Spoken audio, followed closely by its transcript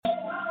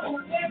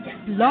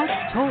Blog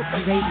Talk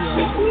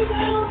Radio.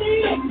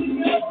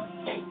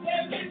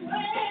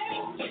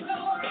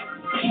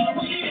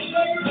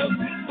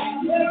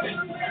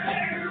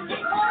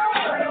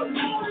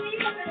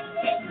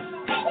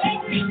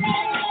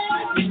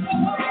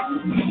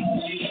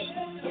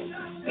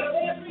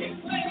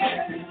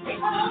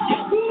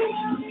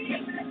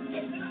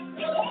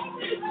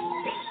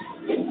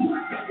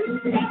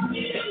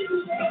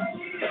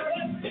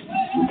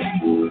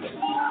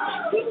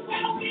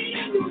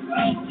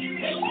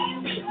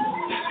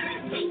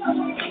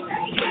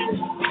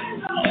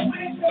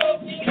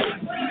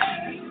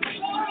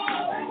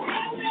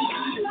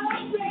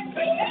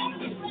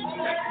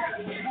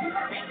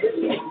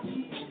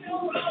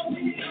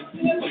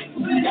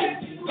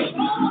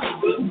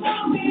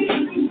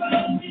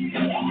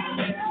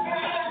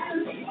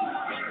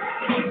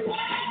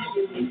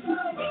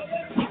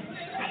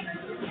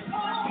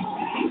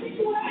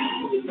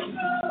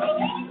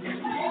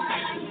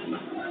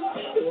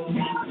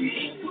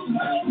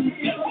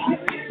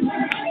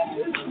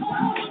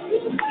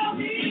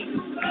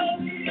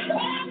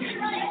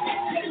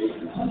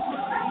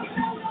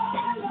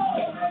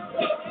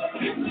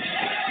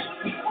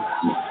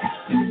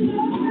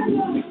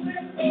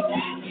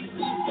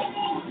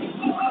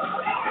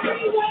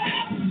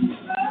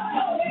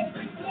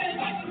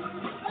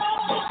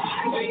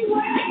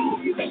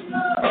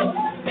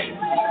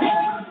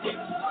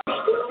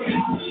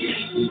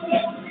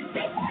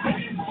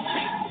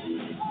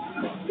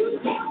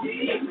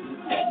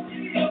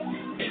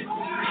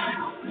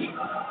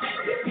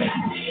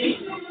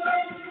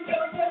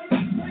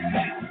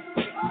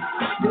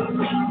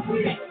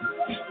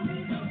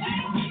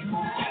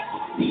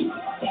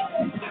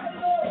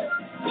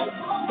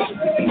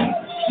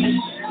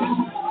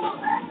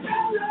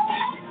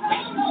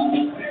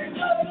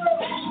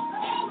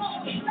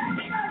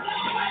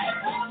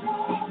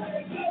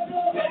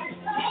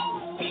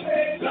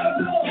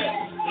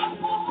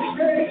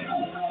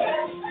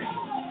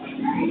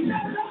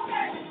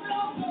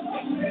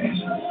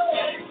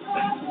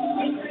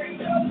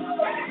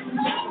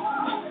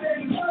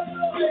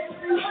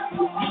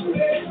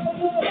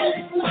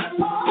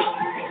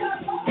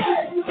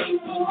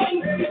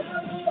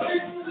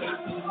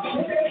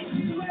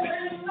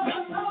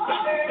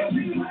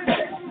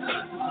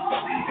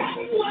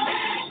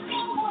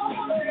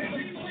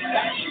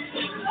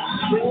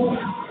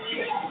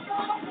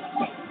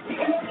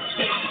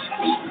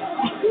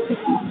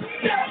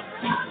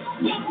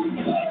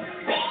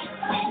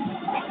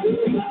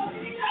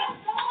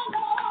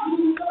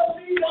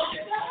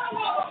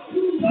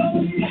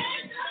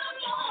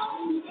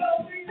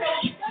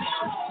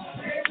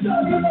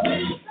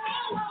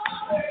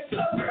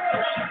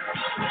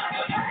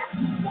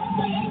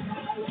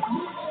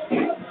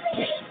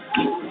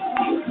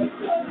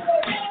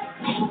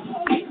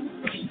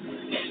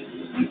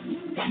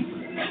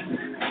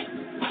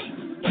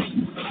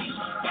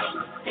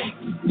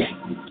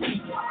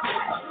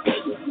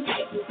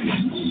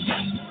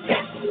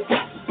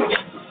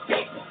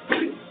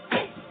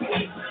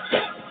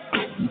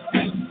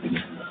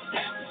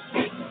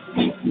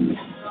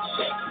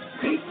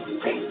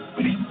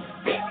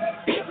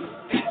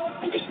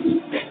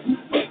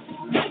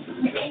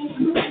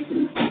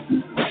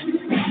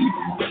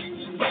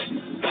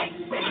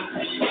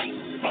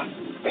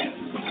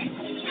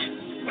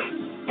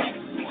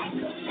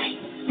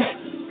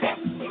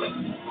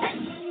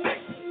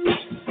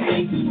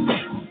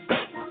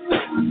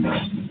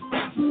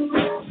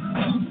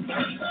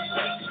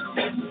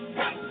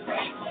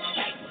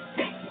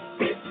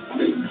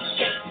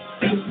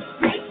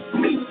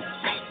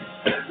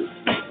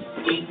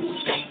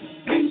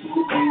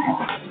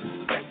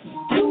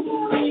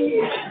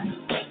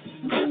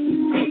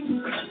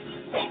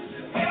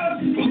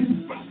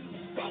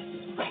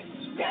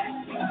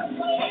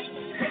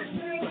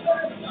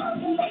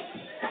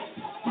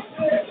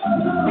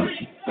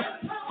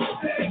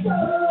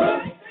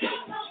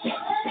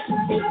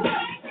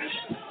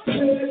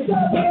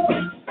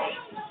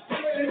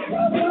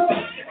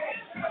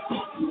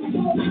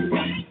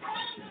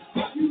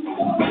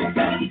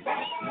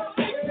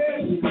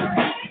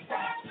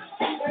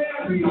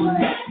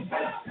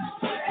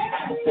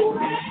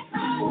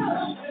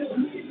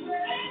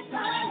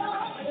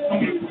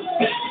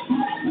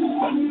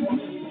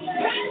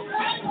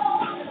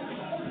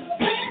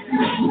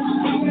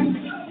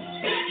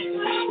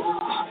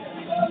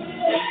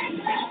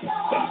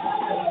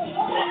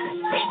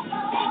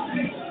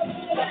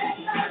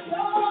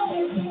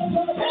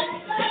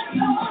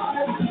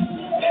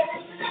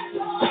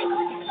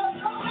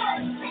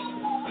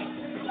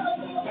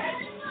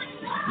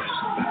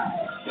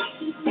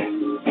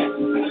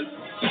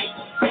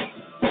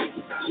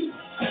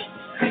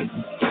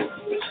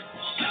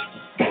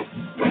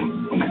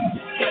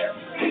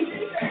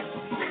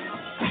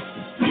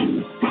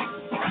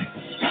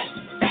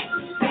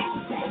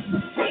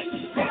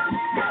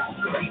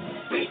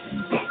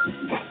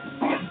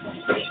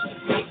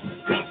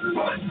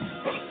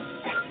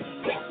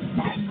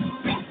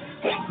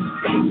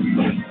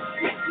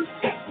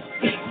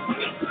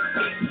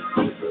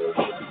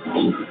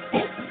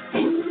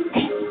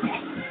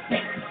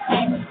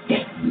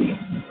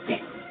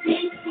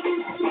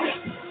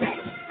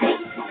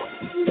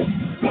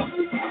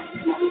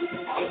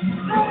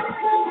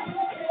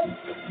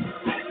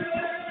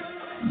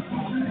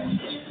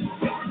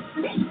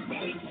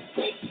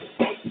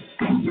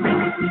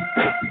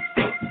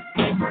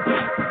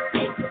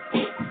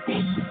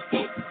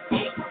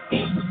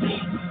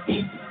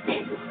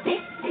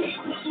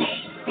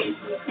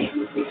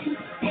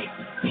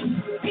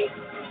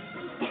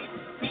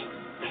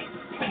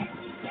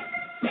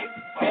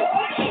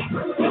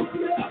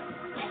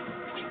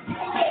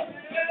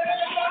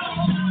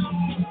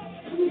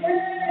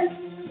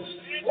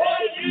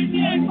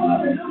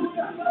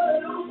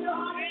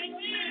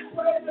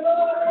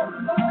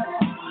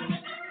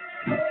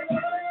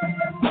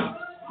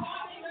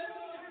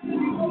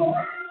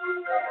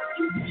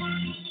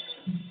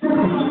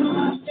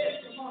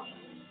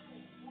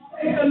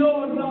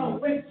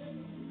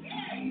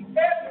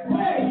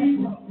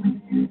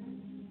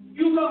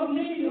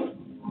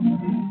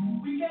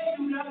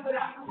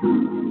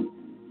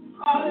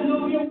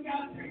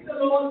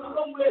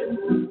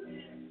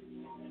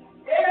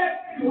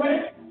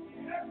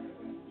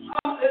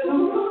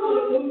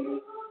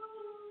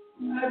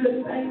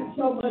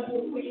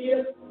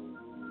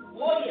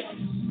 Oh, yes.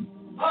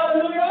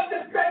 Hallelujah. I'm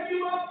just thank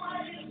you up by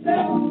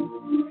yourself.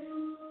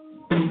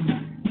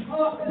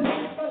 Oh,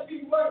 because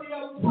he's worthy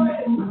of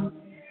praise. Amen.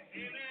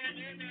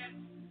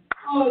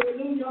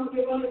 Hallelujah. I'm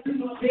giving honor to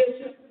my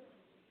bishop.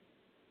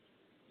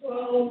 To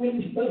our own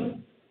minister.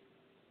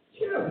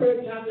 Share a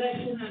prayer time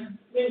lesson and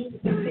minister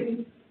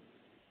time.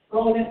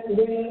 All at the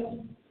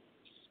well.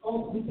 On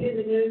the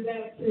citizens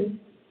absent.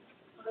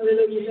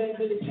 Hallelujah. Thank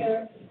you to the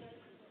church.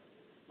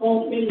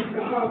 On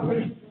Minister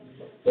Harper. To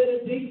the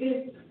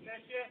deacons.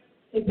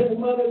 And to the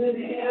mothers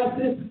in the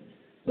absence.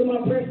 To my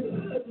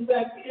personal husband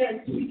back there.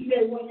 And to each and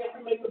every one y'all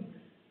can make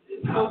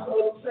this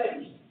household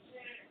safe.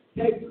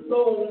 Take the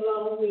Lord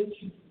along with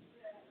you.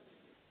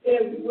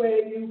 Everywhere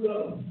you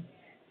go.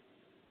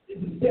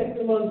 It's a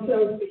testimony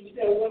service for each and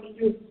every one of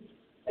you.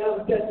 That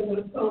was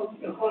testimony song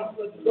to the heart of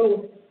the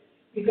Lord.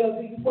 Because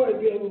he's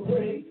worthy of a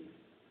praise.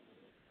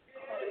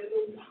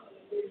 Hallelujah.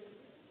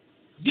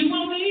 You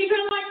won't leave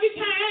him like you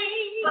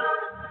came.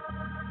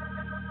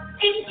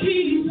 In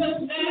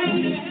Jesus'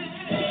 name.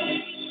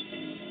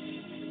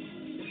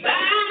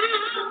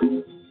 Bow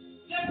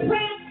the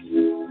praise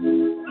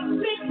of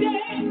the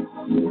day.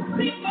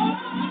 Before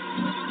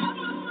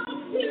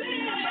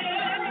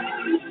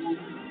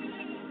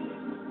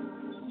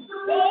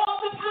all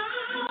the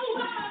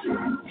power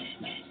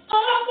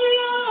of the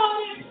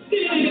Lord is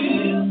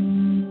still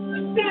the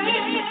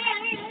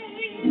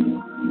same.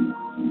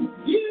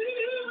 You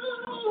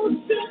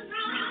should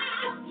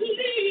not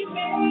leave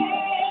me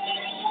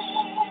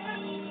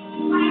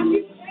like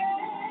you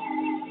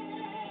came.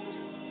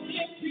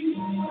 If you should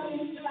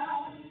leave me like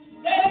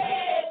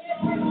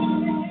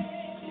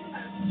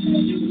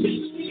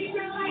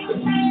you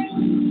came.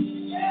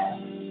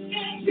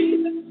 In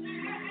Jesus'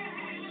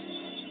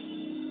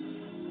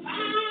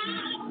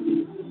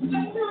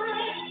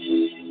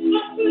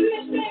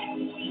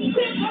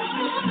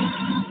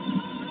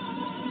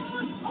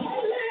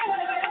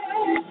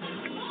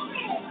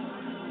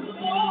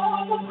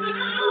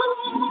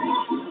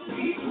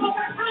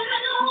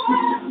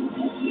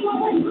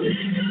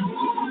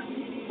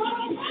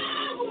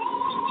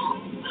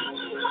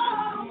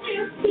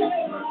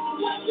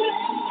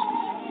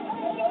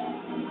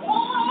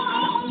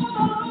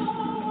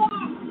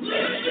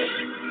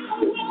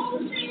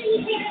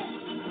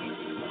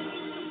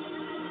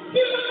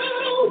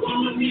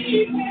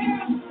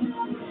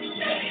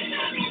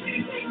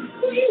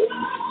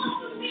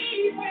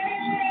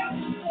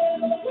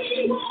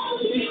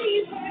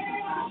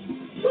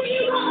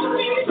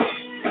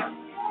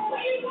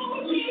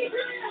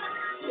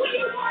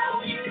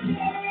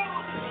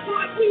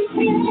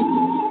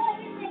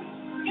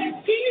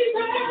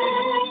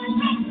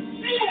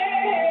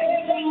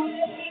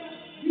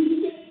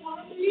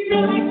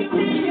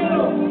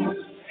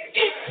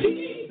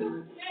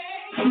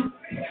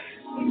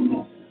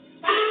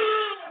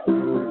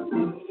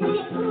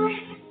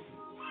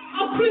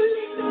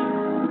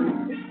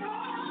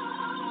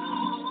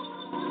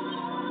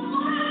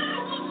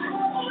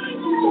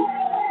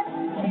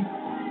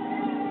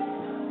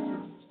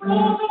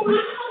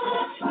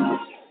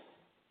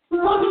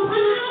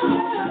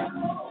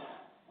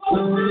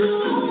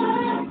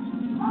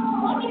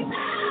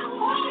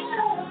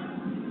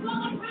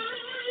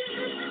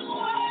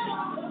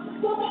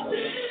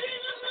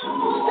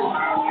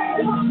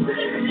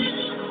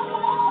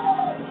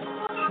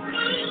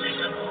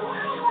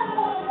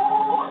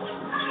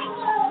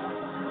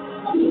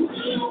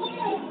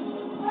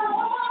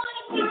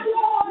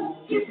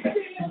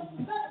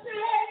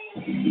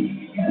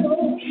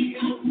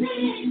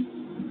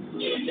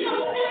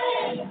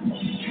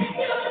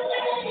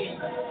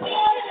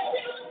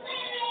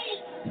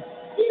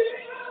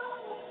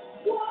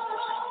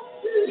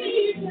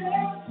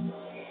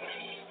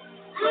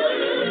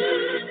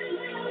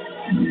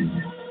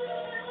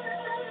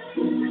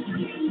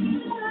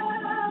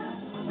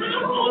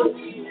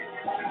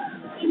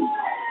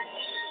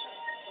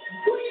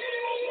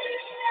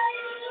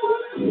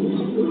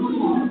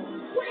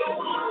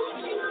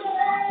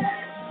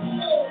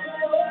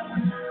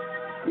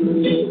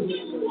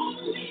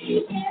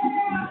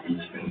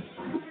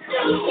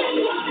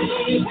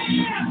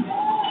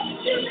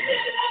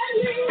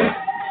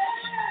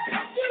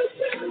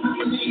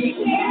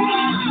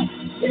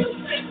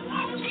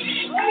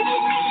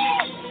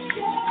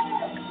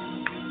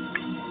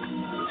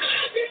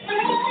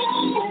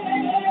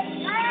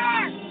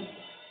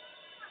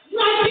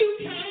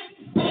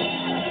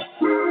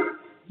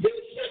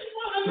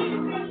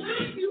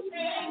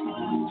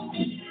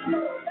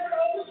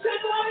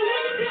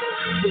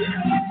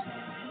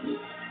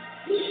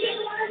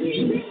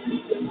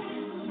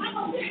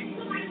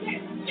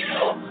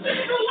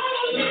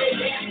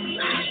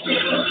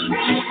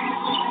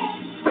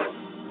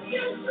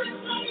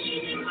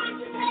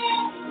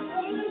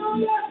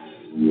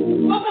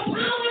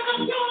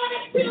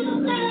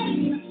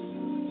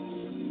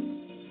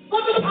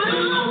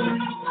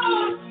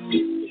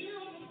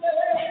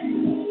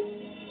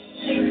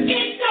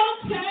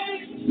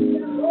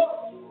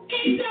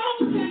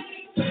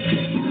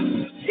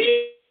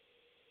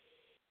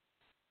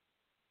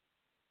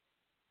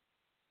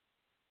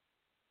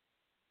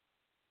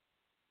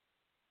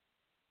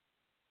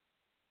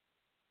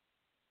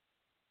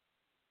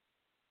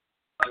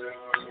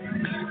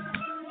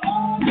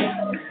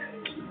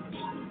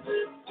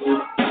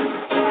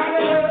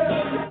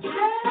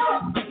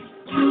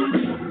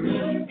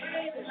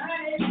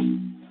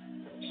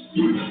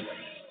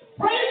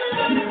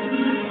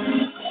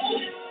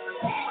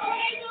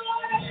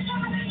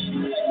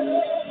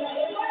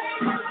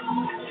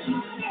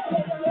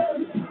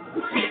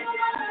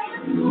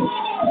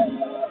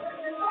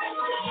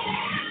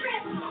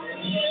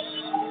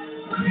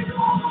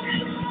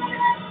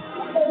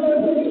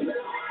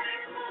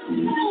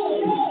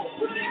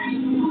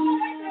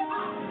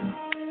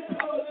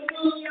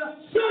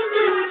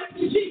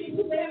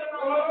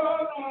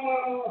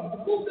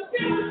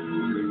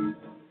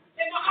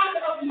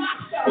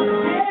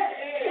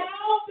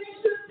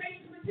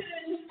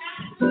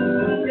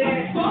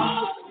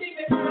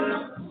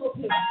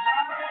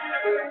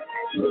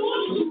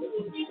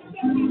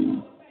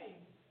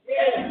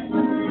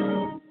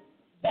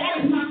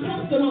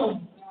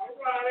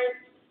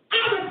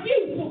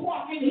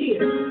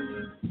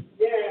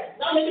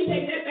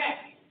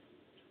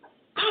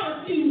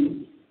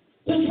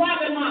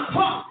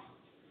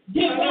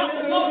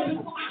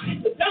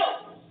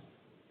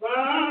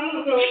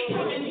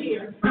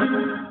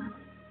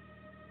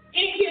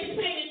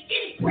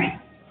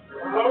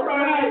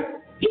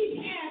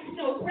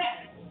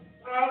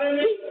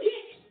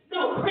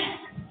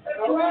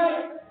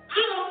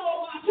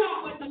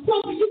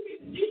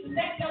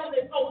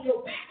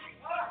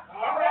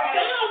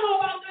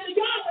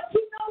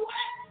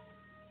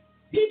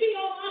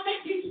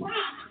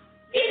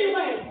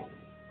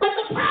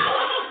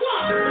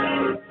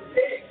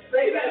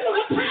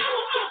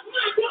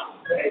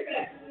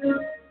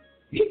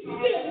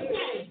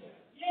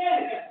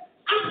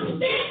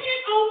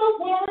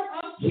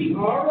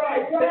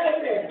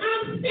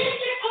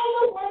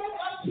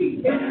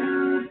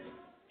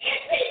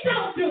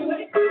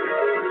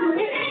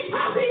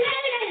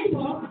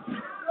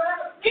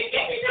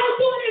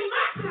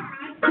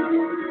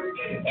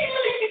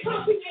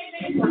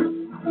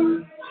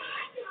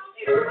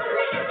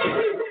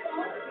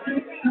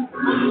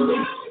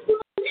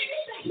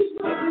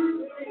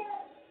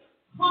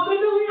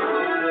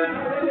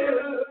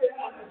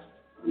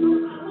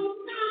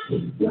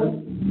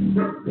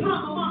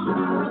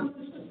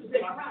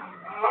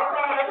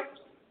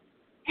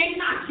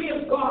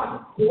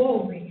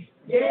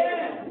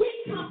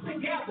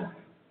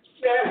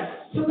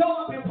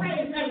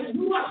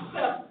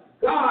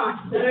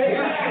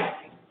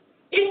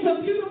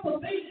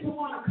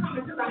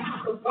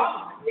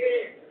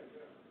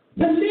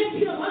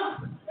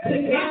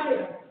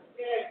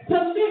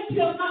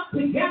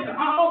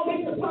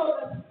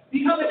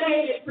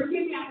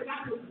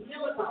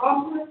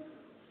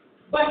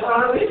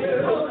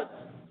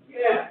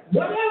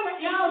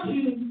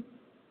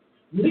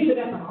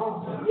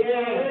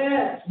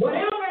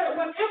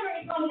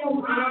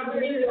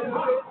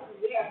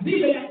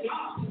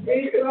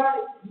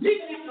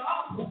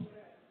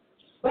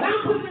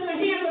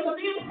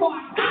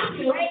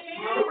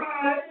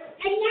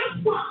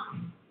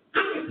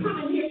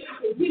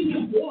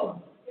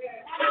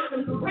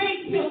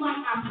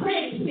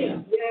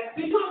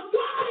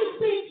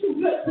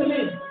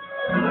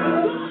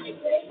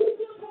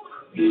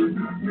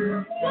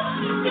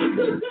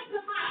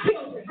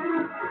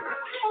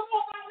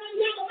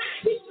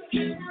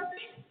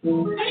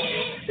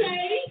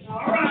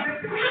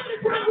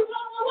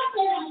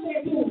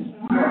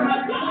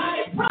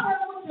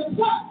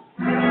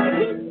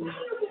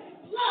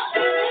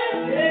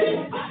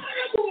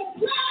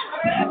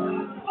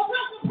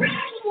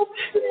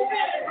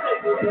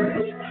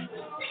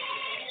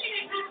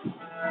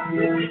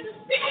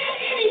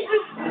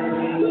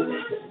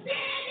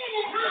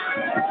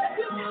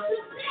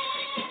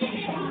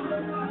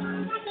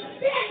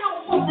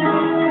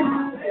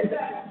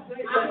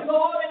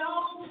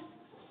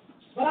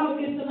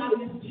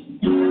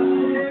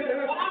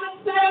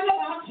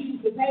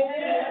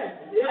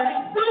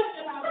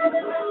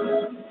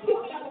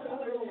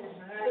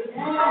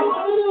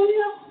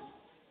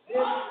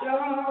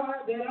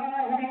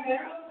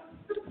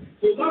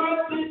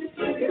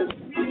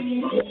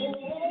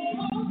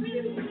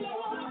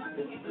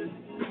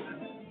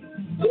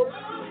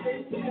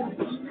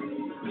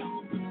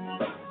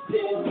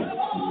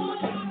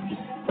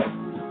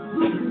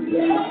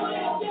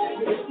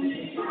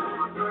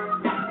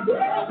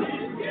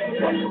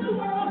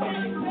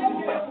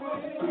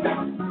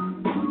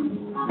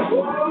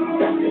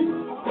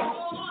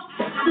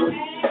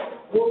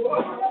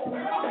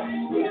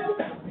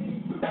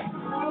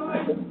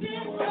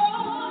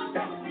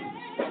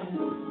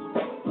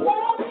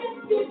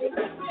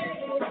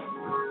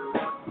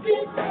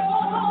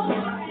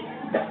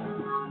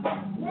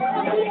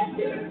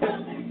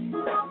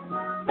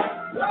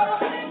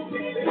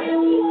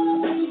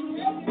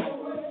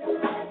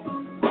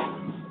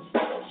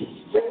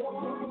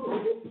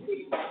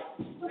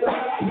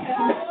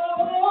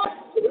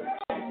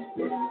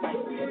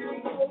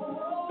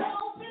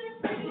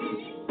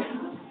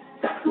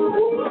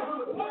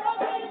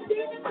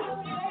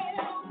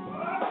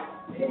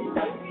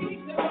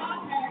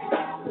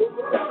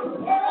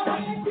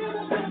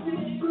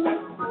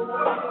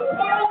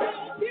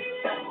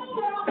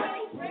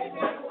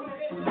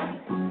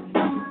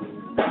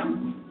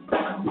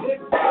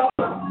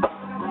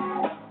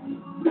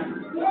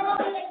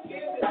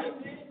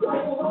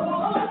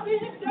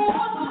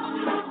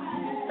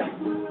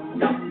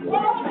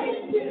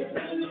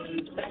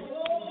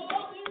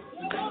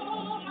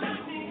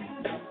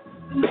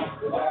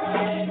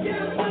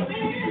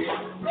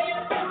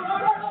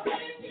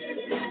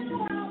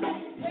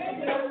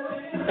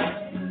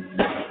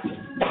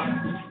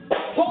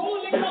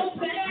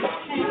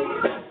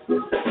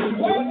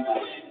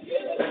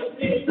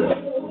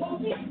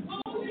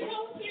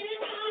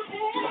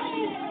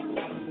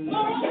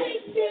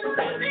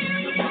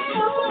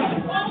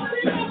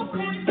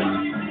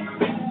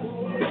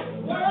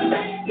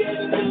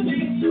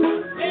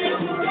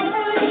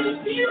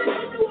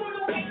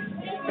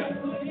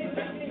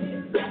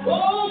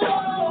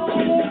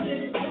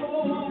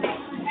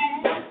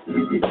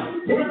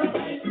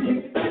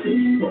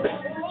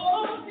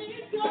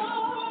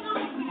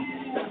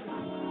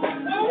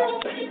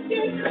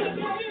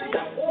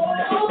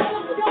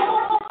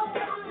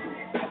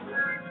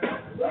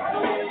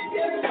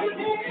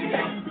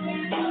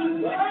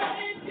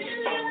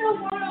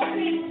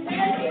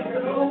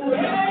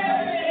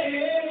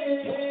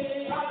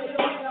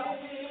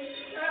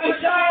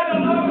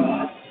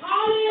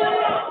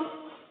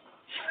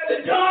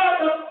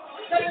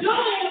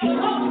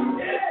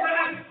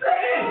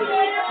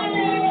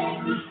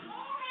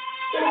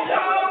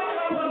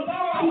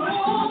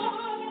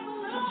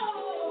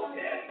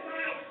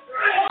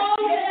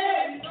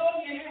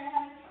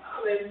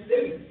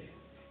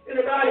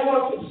 Anybody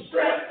wants to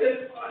stress this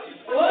morning?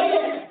 Oh,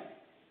 yes.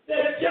 The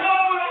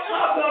joy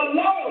of the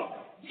Lord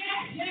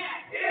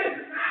is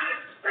my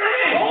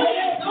strength. Oh,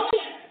 yes. Oh,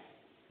 yes.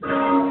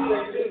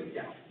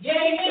 Hallelujah.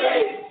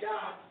 Praise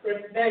God for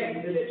the name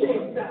that it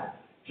came down.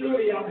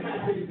 Truly, I'm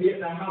happy to be in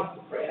the house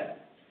of prayer.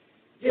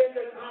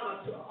 Giving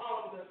honor to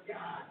all of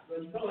God for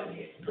knowing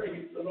it.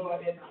 Praise the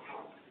Lord in the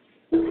house.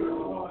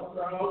 Lord,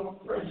 for all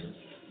precious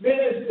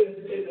ministers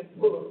in the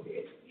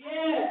pulpit.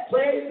 Yes.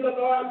 Praise the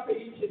Lord for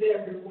each and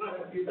every one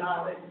of you,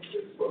 darling,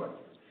 this morning.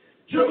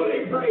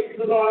 Truly, praise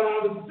the Lord.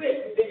 I was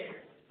sitting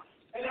there,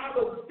 and I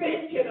was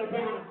thinking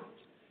about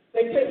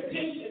the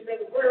condition that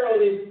the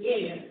world is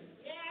in.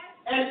 Yes.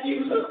 And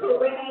you look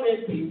around,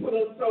 and people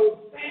are so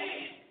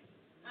sad,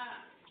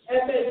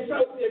 and they're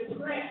so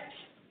depressed,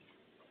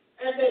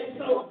 and they're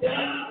so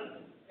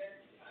down,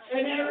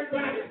 and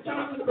everybody's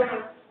talking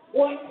about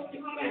what's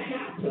going to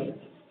happen.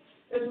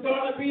 It's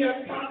going to be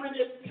a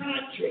communist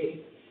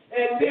country.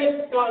 And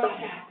this is going to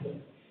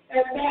happen.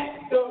 And that's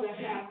going to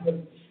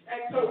happen.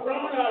 And so,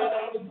 Rona,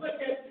 I was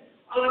looking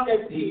on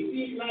the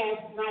TV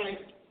last night,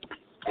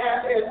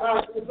 and it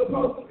was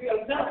supposed to be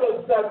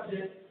another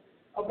subject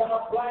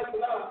about black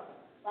love,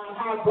 about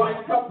how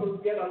black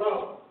couples get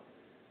along.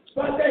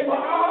 But they were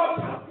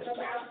all talking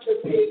about the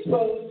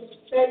people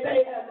that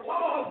they have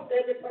lost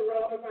in the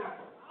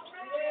coronavirus.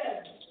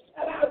 Yes.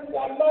 And I was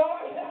like,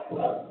 Lord, help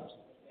us.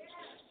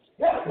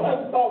 Help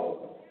us,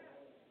 Lord.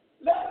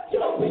 Let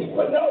your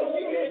people know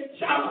you're in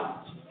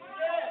charge.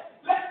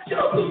 Let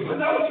your people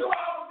know you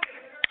are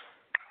there.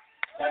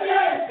 And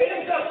there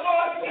is the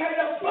Lord and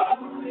the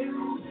Father.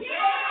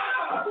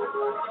 Yeah!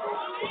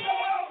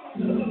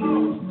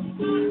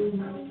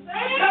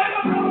 Let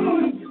them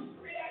know you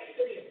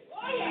created it.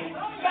 Let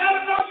them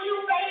know you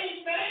made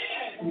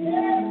man.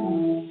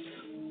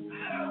 I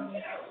don't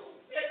care who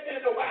sits in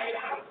the White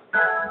House.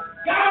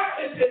 God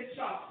is in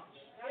charge.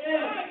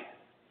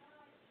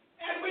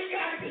 And we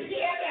got to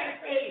hear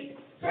that faith.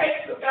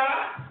 Praise to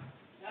God.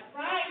 That's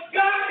right.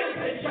 God is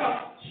in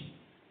charge.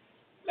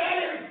 Let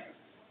him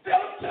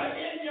filter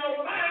in your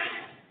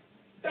mind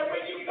that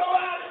when you go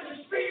out in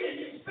the street and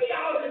you see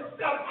all this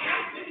stuff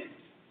happening,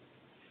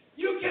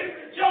 you can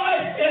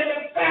rejoice in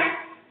the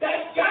fact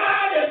that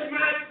God is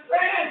my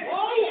friend.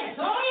 Oh, yes.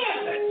 Oh, yes.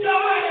 The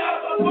joy of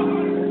the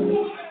Lord.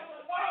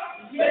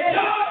 The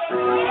joy of the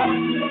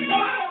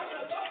Lord.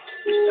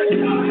 The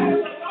joy of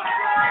the Lord. The joy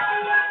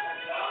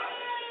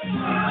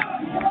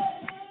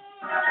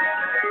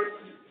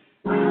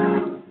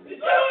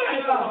of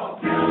the Lord.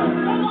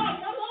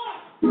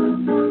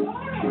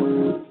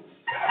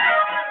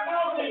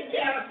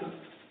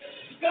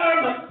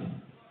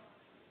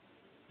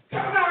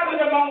 Come out of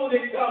the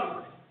molding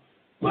garment.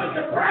 Put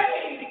the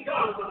praise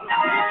garment.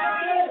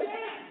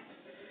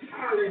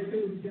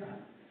 Hallelujah.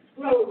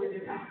 Glory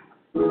to God.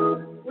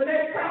 When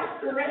they crossed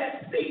the Red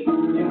Sea, they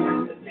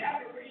got the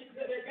tambourines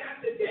and they got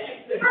the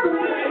dancing. They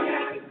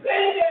got the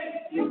singing.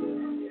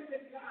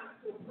 Giving God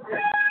the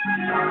praise.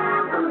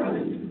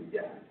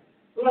 Hallelujah.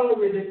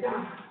 Glory to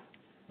God.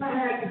 I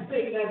had to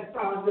sing that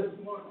song this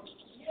morning.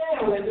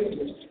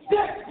 Hallelujah.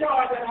 That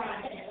joy that I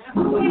had.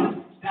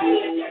 They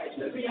didn't give it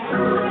to me.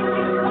 Hallelujah.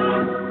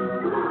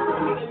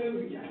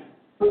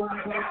 I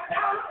got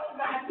down on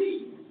my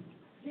knees.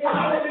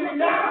 Hallelujah.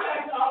 Down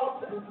at the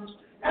altar.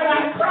 And I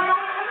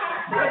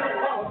cried to the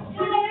Lord.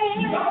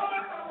 Lord,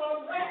 I'm a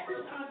wretch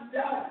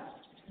undone.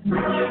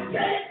 I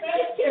can't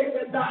make it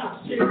without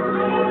you. You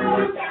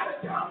got to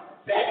come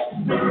fix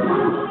me.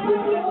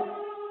 Hallelujah.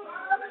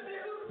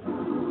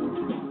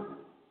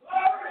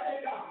 Glory to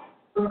God.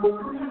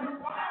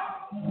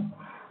 Wow.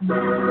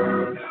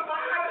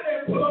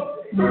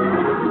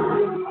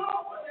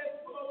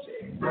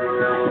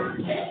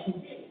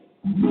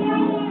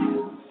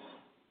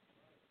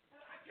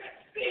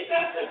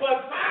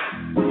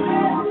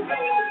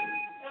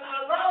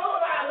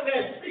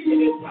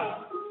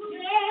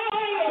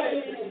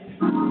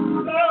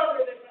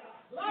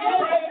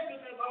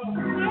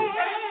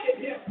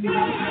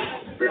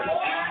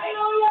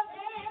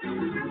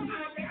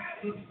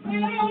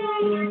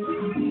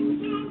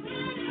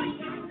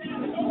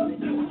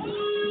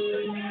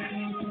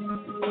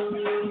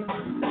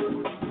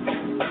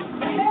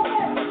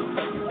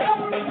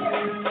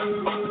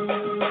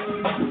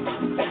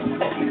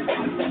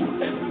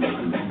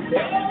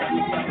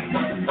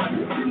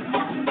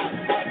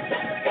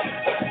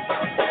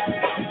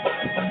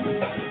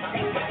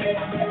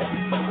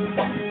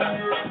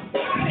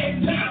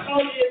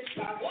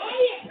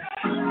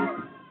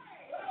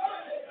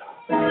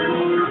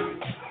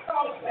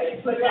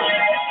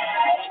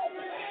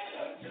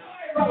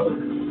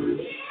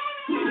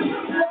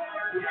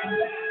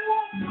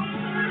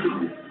 Joy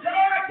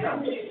to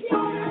me.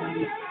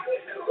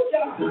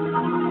 Hallelujah.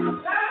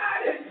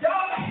 God is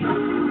joy.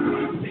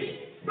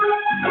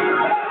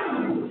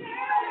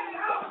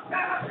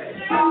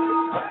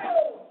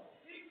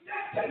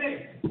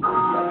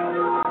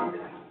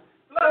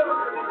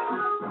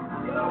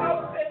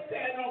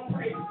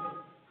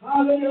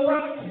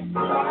 Hallelujah.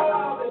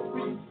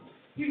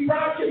 He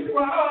brought you through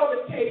all the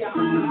chaos.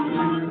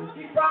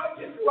 He brought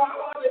you through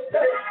all the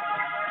dirt.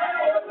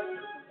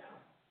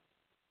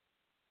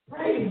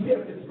 Praise Him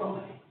this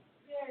morning.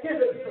 Give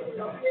us some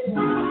joy.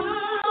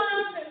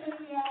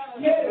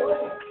 Yeah.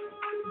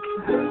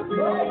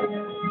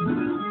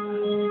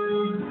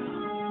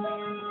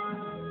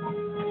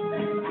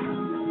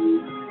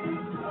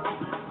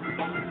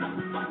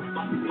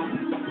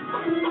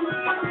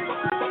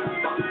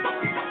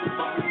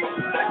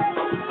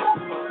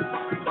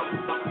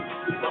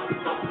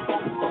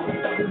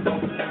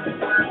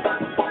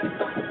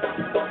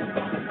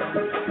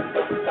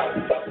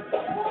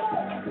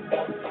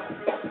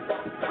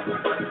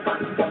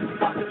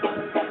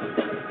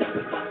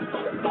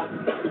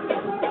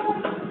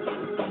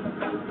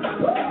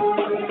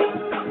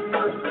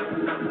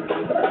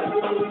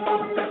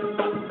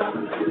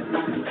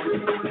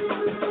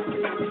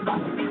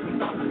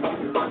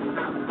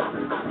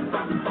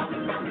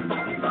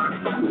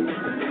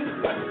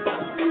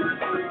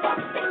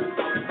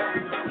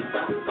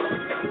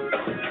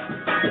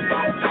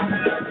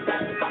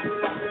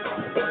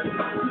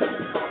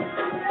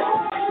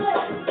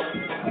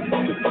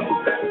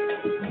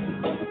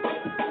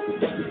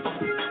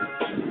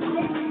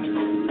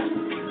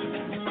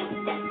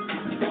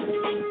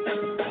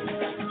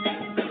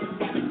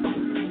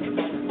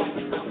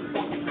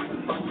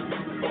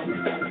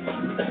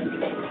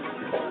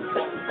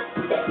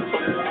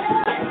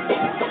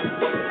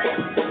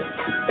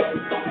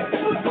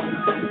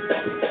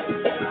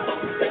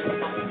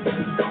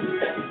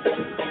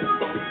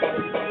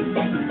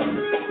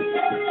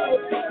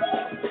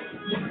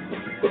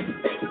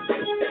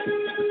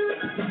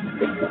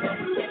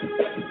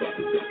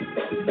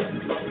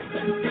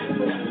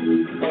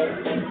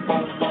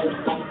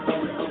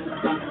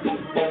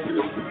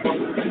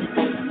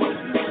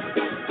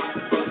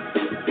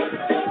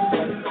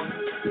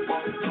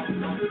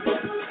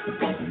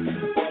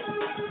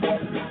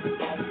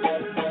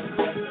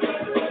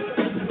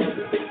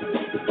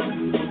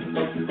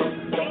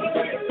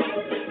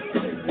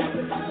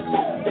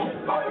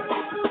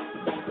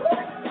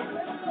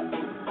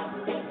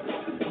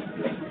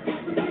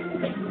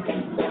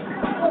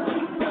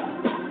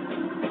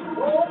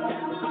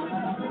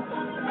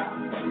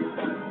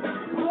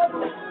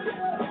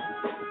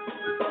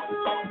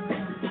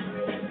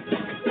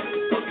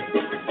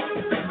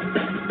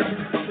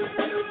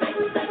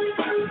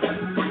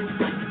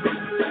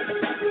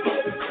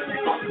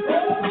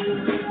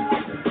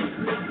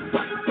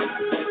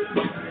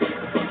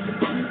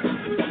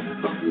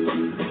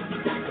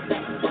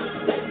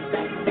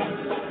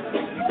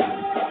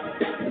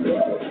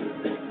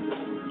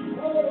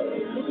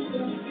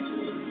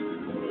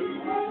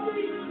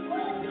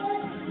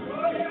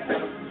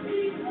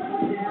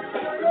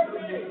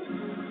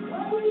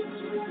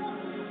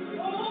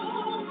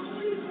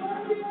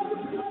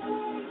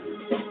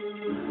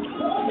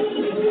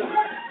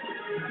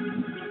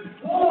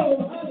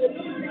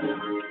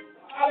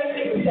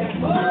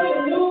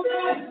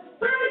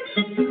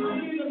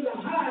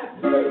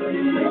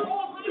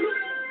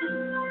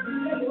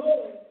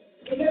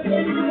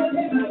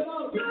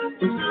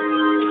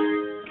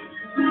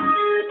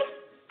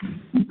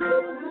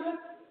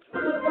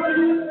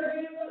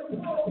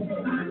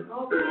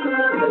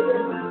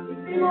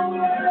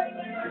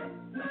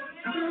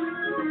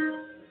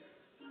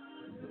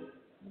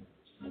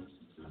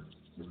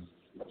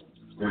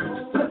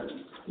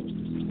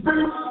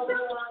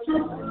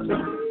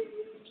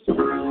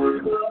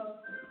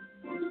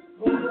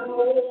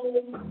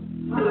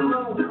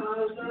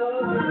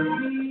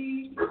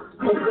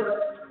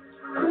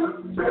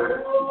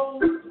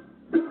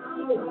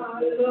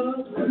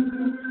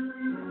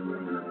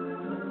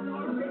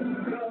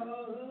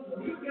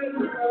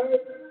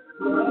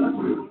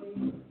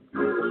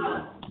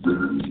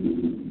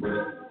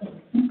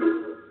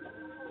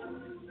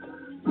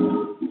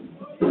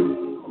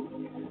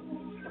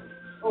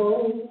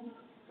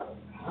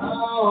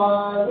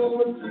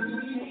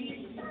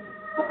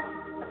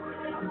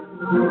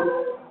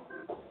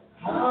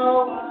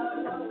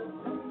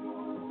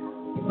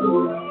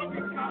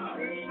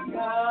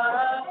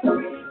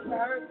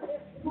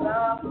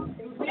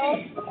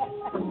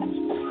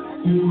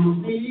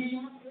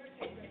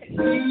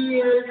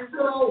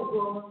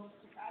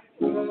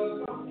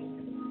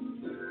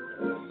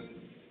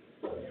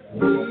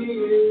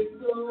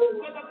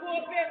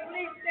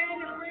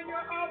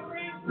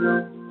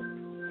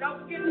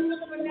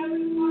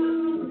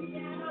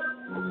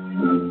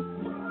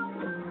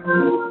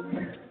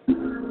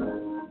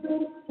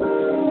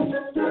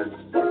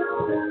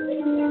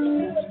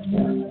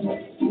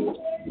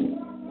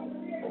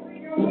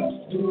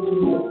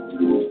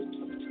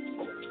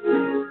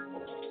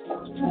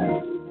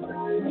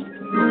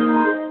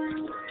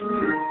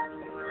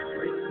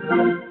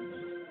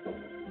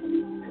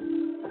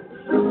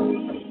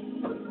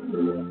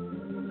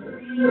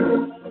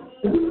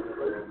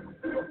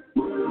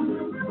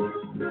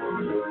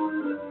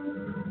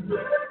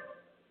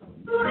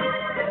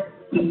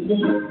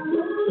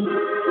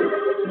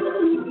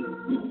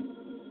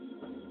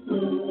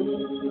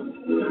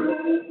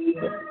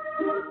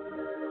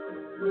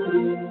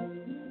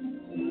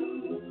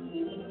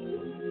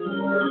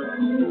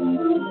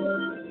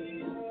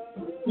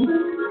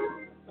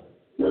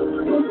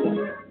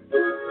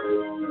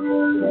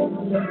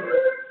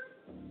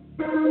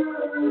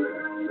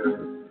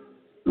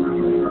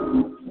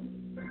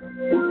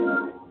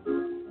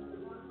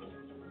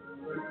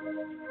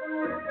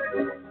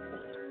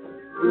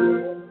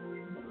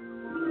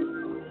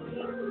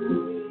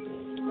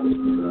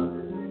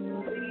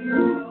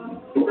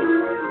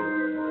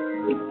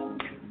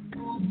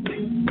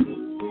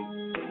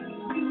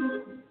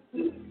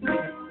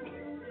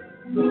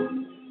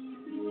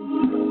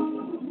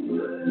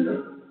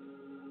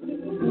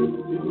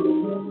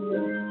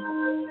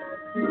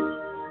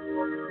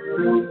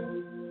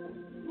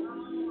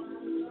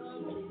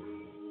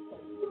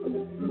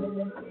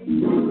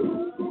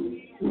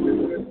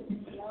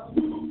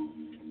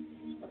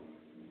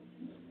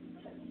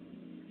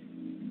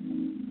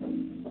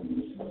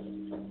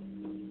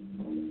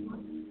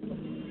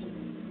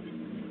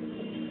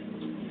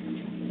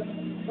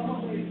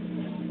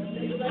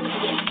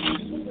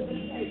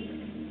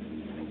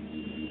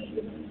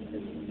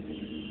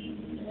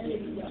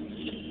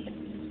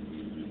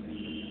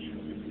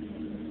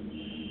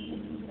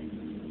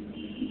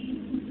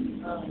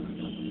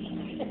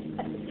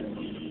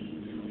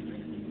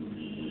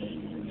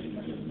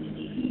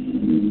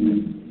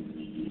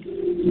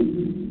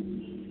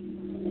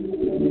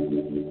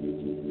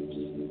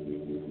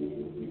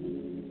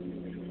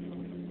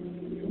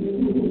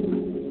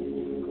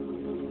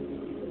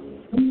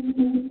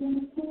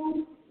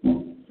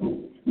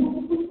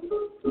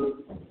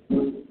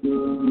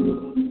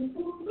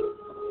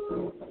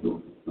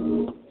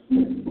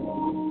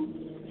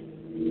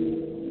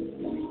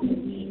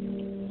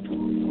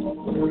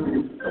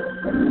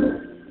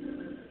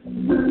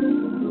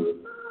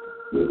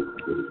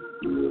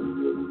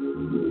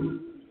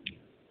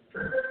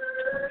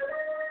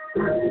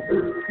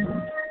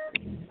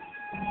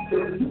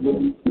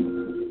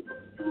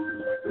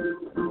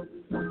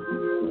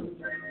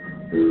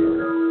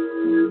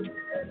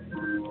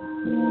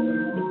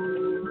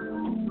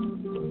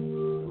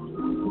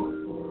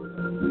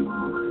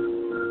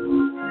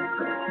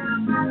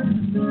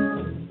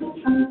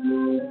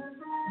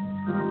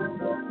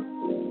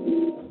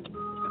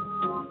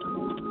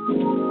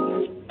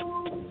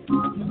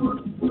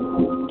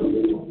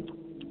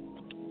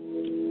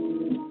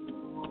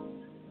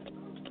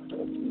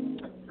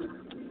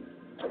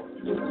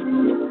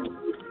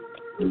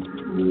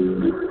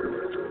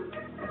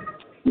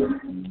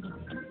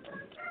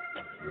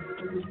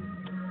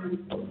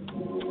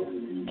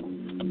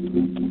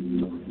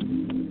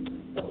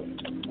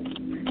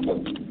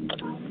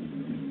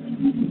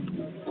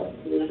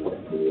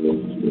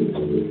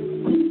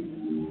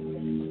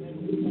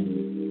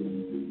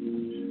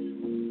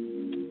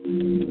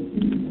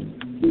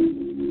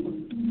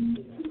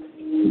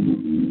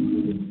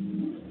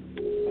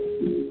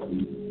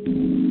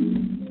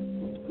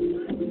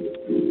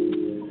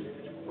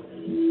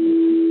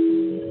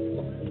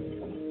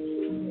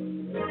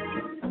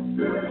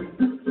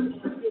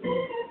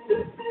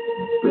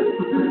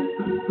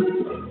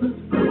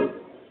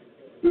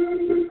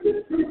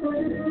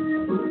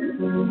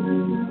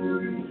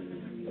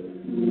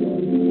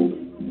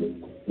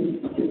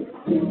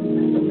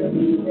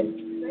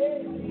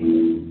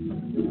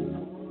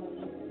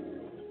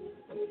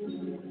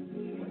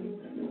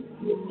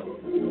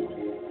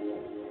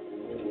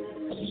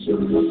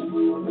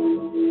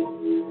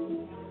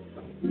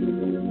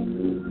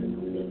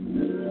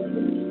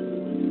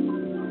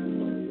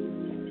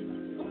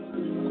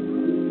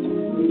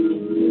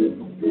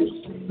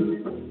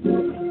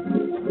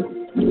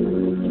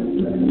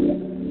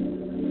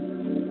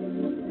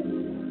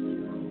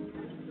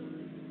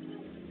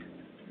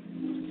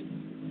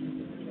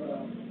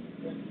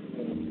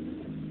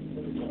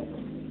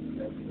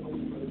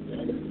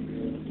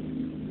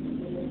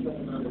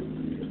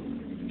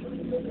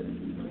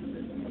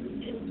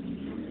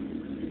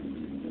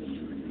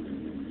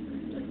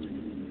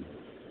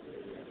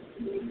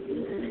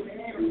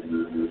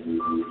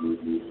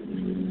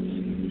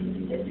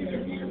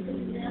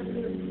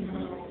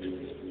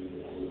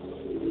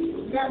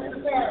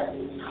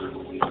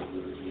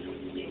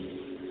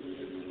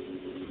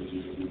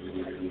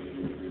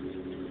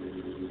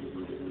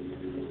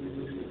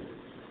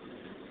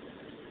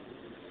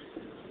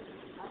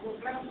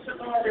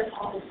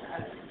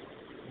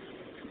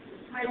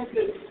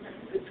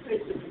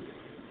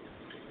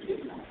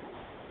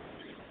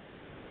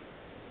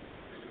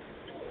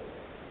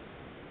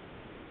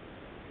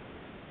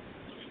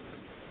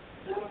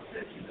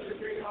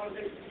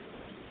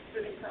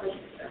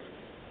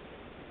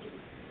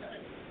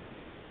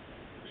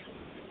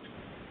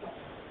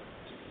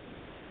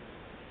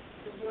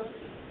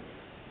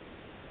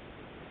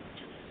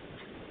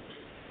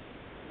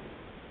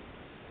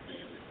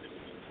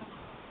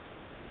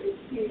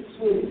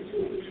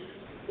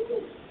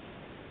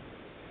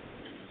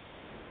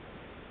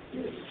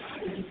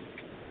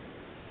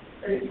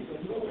 Praise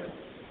the Lord.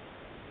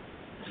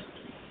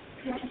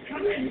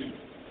 Amen.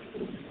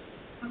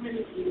 How many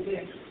of you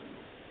there?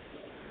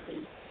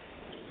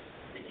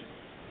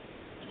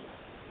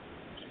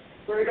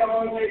 Great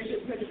All Nation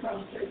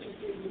Pentecost Church of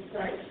Jesus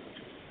Christ.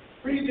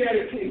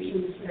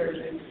 Rededication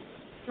service.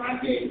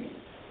 Sunday,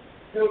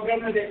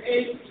 November the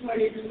 8th,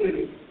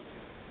 2020.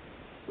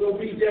 Will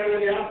be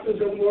done after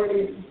the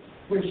morning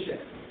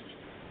worship.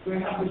 We'll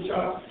have a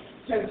short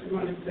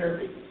testimony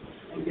service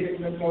and then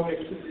we'll go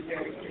into the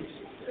dedication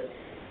service.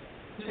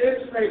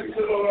 Let's praise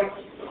the Lord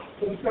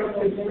for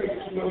something, praise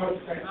the Lord,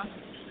 that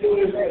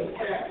doing this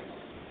task.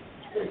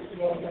 Praise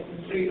the Lord, that was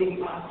laid on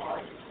my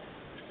heart.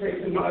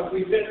 Praise the Lord,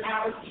 we've been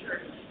out of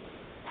church.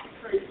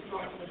 Praise the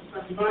Lord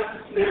for some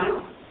months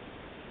now.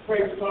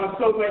 Praise the Lord,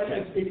 so much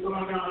has been going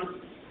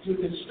on to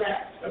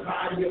distract the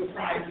body of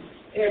Christ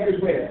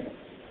everywhere.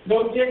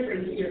 No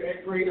different here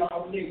at Great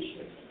All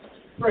Nation.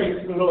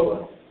 Praise the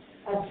Lord.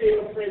 I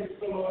feel, praise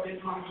the Lord, in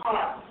my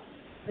heart.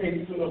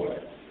 Praise the Lord.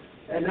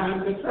 And I'm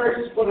the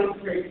first one,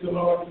 praise the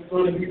Lord, is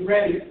going to be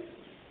ready,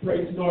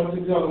 praise the Lord,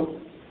 to go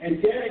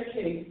and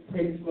dedicate,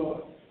 praise the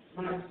Lord,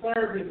 my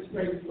service,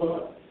 praise the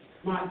Lord,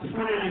 my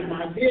time,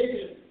 my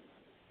vision,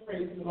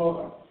 praise the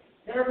Lord,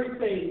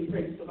 everything,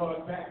 praise the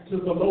Lord, back to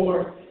the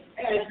Lord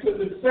and to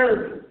the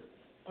service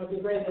of the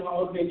Great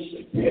All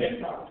Nation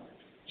Pentecost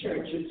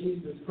Church of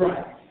Jesus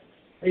Christ.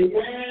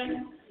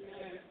 Amen.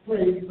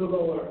 Praise the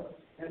Lord.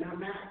 And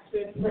I'm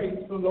asking,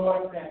 praise the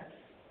Lord, that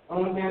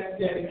on that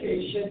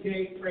dedication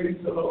day, praise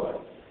the Lord,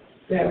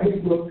 that we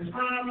will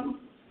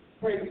come,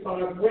 praise the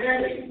Lord,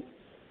 ready,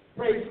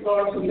 praise the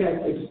Lord, so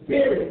that the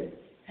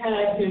Spirit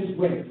has His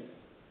way.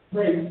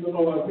 Praise the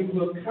Lord. We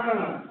will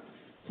come,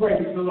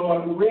 praise the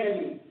Lord,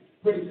 ready,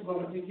 praise the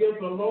Lord, to give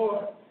the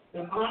Lord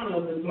the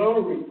honor, the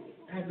glory,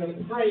 and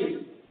the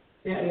praise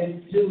that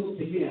is due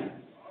to Him.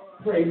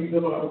 Praise the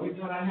Lord.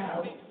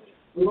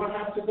 We won't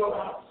have to go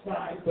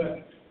outside,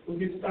 but we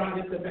can start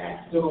at the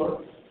back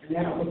door and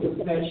have a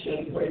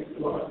procession, praise the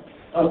Lord,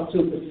 up to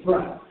the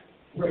front.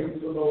 Praise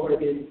the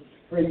Lord. And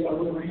praise the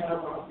Lord, we're going to have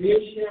our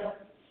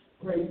bishop,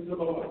 praise the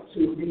Lord,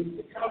 to read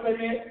the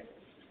covenant.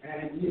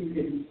 And you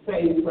can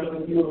say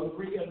whether you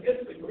agree or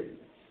disagree,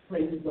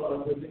 praise the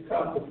Lord, with the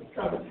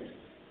covenant.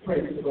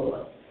 Praise the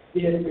Lord.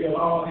 Then we'll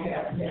all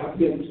have him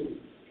to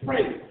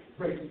pray,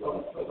 praise the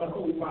Lord, for the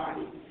whole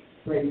body.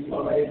 Praise the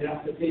Lord. And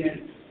after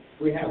then,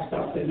 we have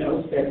something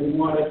else that we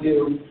want to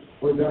do.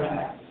 We're going to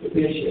ask the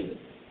bishop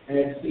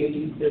and see if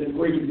he's in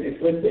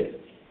agreement with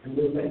it. And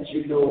we'll let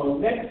you know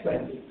on next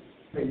Sunday.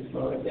 Praise the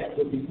Lord. That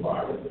will be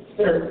part of the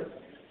service.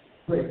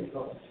 Praise the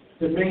Lord.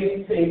 The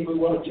main thing, we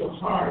want your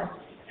heart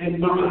and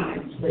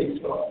mind, praise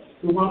the Lord.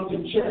 We want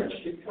the church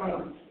to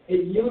come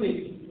in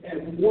unity as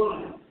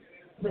one.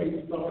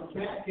 Praise the Lord.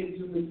 Back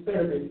into the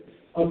service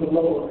of the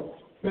Lord.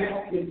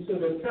 Back into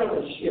the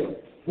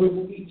fellowship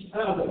with each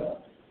other,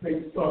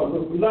 praise God,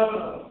 with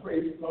love,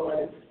 praise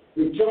God,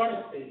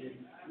 rejoicing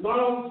and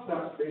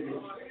long-suffering,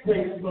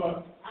 praise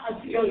God.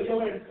 I feel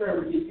your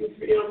infirmity. You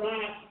feel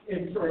my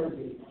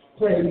infirmity.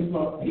 Praise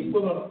God.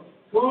 People are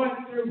going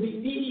through. We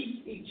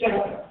need each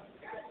other.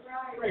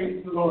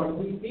 Praise the Lord.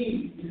 We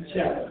need each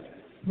other.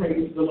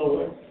 Praise the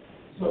Lord.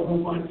 So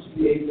we want to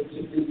be able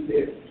to do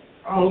this.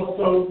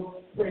 Also,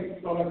 praise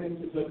God, this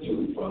is a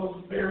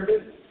twofold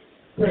service.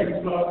 Praise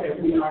God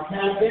that we are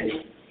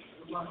having.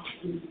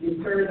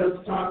 You've heard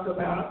us talk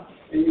about,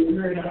 and you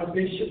heard our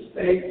bishop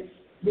say,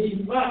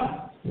 we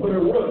must put a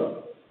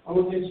roof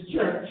on this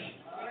church.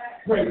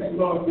 Praise the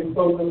Lord,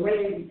 before the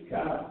rain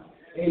comes.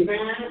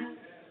 Amen?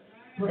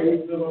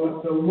 Praise the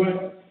Lord. So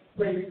what,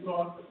 praise the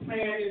Lord, the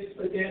plan is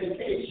for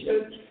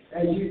dedication.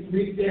 As you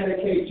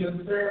rededicate your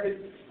service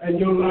and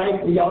your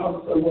life, we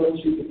also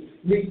want you to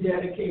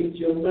rededicate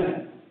your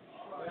money.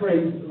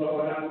 Praise the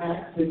Lord. I'm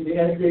asking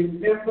every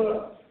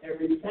member,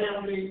 every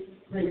family,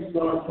 praise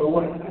God, for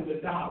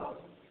 $100.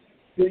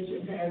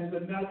 Bishop has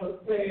another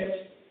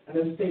pledge and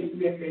a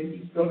statement that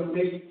he's going to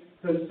make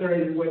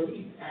concerning what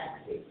he's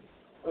asking.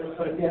 But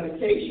for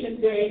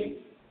dedication day,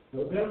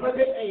 November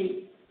the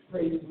 8th,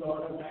 praise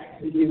God, I'm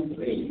asking you,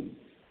 please,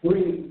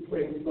 bring,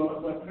 praise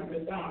God,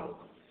 $100.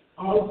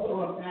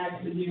 Also, I'm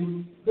asking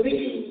you,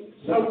 please,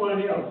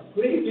 someone else.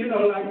 Please,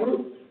 like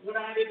Ruth, when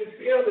I didn't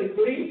feel it,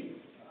 please.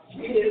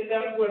 She ended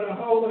up with a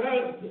whole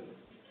husband.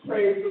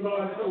 Praise the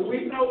Lord. So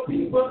we know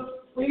people.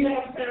 We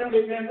have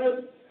family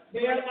members.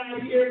 They are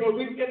not here, but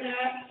we can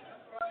ask.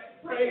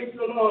 Praise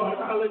the Lord.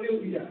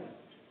 Hallelujah.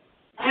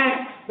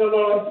 Ask the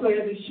Lord, so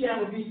it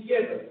shall be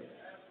given.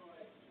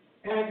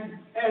 And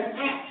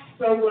ask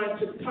someone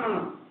to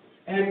come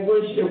and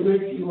worship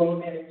with you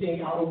on that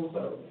day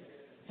also.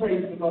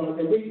 Praise the Lord,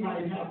 that we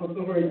might have a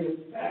glorious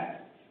time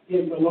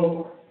in the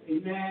Lord.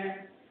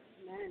 Amen.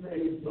 Amen.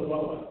 Praise the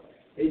Lord.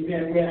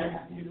 Amen. We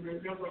ask you to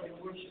remember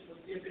the worship of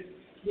giving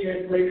here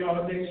at Great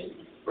All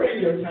Nation.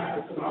 Bring your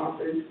tithes and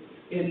offerings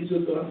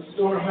into the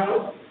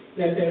storehouse,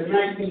 that there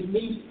might be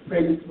meat,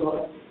 praise the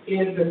Lord,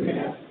 in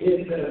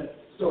the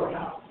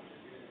storehouse.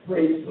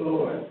 Praise the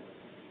Lord.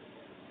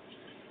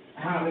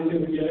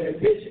 Hallelujah. And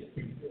Bishop,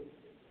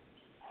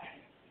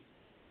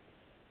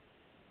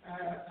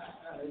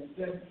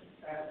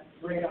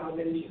 great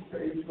audition,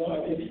 praise the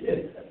Lord.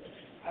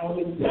 I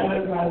was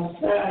telling my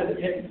son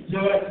in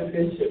Georgia,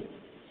 Bishop,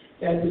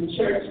 that the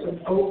church was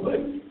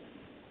open.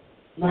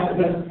 My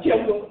son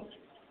Kimball,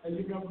 as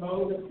you know, my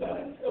oldest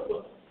son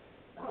Kimball,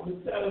 I was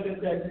telling him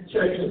that the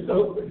church was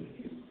open.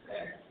 He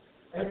said,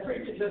 that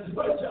preacher just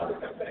wants y'all to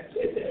come back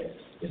in there.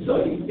 And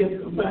so he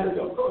gets some money,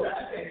 don't go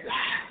down there.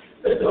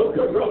 There's no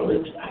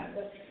corona.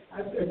 I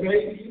said,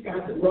 baby, you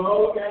got the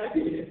wrong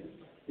idea.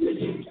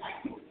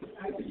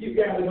 I said, you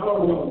got it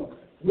all wrong.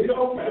 We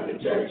don't come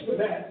to church for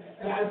that.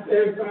 And I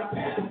said, if my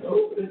pastor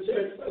opened the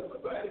church for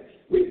somebody,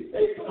 we can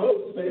stay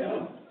close for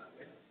them.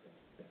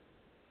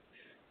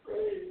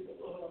 Praise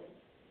the Lord.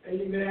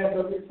 Amen.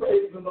 But we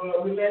praise the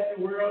Lord. We let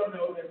the world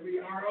know that we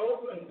are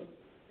open.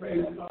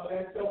 Praise the Lord.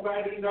 Let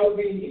somebody know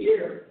we're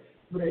here.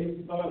 Praise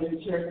the Lord. The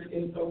church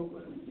is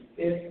open.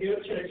 There's still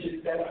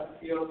churches that are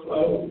still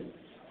closed.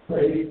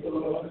 Praise the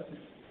Lord.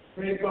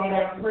 Praise God.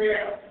 Our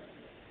prayer.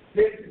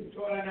 This is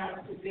going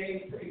out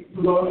today. Praise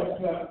the Lord.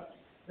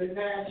 The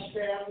Nash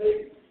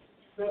family,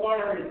 the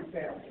Lawrence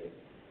family,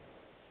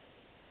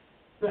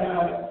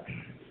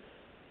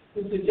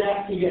 the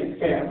Jackian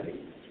family.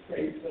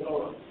 Praise the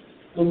Lord.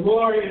 The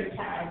Warrior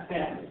Tie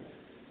family,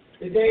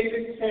 the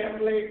Davis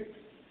family,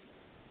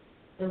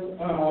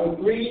 the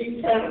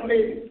Green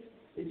family,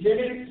 the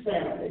Jennings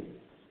family,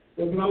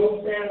 the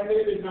Blow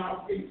family, the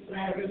Northeast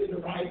family, the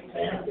Wright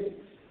family,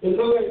 the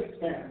Lewis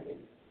family,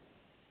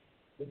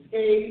 the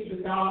Skate,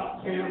 the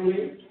Dodd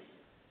family,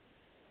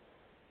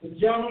 the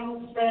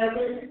Jones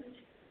family.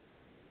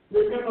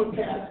 Remember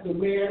Pastor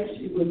Ware,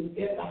 she was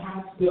in the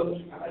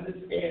hospital. I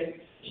understand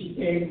she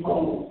came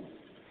home.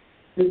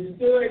 The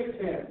Stewart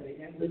family,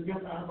 and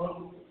remember our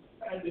own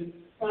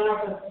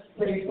father,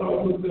 praise the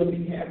Lord, who will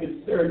be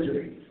having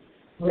surgery.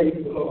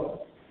 Praise the Lord.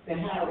 The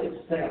Harris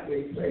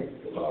family, praise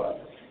the Lord.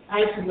 I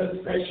ask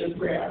a special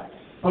prayer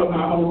for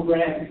my own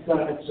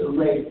grandson,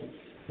 Sheree.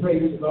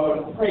 Praise the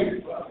Lord.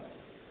 Praise the Lord.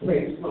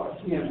 Praise the Lord.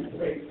 Him,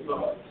 praise the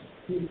Lord.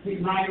 He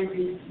reminded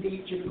me to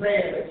need your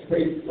prayers,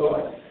 praise the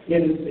Lord,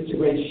 in the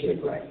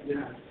situation right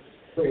now.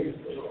 Praise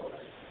the Lord.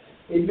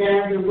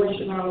 Amen. We're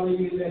wishing all of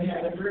you that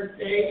had a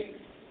birthday,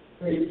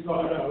 praise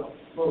God, a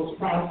most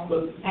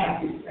prosperous,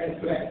 happy,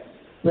 and blessed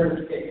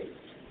birthday.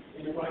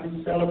 And the one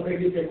who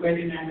celebrated their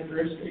wedding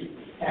anniversary,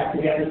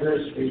 happy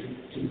anniversary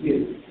to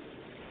you.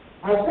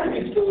 Our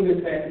Sunday school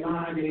is at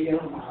 9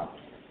 a.m.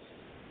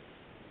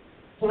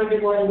 Sunday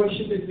morning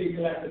worship is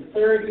at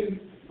 11:30.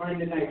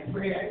 Monday night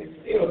prayer is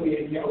still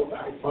being held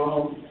by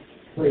phone.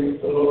 Praise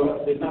the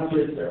Lord. The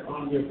numbers are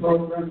on your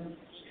program.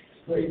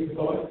 Praise the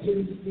Lord.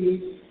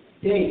 Tuesday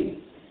day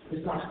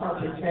is our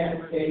corporate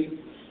fast day,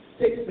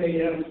 6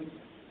 a.m.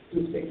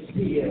 to 6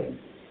 p.m.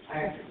 I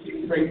ask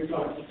you, praise the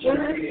Lord, to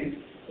join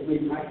in and we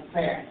might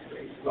fast,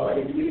 praise the Lord,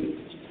 in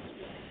unity.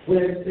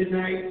 Wednesday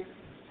night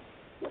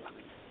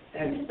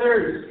and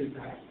Thursday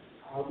night,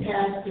 our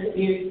pastor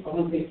is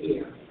on the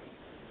air.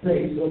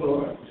 Praise the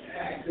Lord.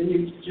 After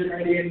you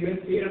join in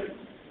with him,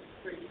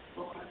 praise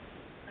the Lord.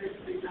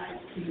 Thursday night,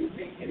 he's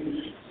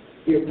taking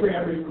your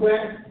prayer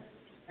request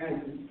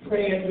and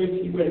praying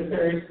with you on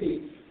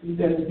Thursday. He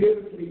does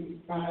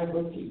beautifully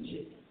Bible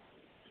teaching.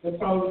 The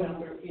phone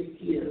number is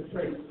here,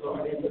 praise the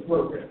Lord, in the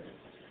program.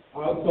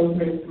 Also,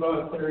 praise the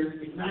Lord,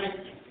 Thursday night,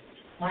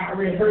 our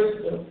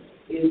rehearsal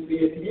is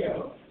being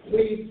held.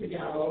 Please see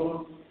our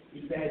own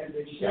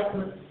Evangelist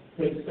Shepherd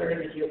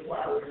concerning your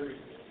choir rehearsal.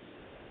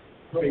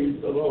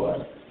 Praise the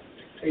Lord.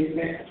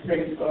 Amen.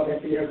 Praise God.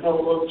 If there are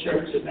no more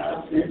church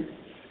announcements,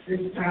 this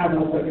time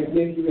I'm going to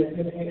give you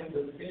into the hands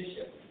of the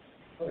bishop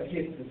for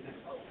his announcement.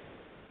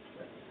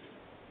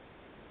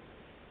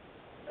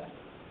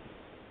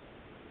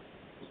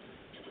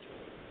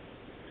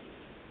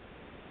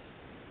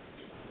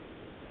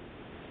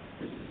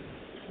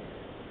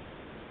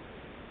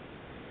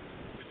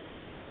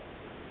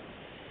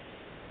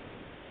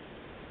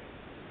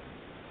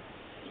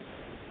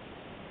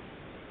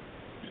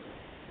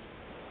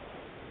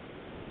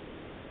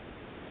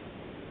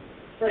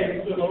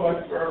 Praise the Lord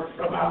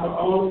from our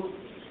own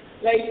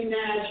Lady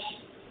Nash,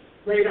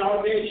 Great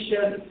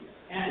Audition,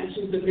 and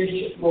to the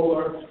Bishop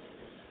Moore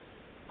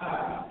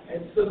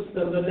and Sister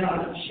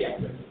LaDonna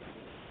Shepherd.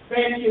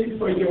 Thank you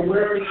for your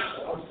words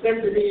of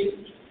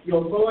sympathy,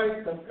 your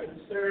voice of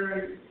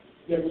concern,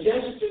 your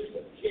gestures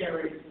of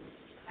caring,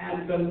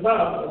 and the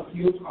love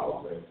you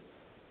offer.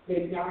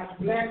 May God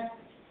bless.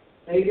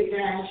 Lady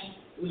Nash,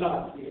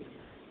 love you.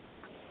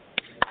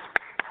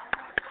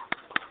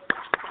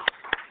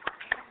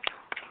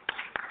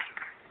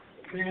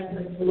 Man,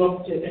 let's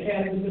look to the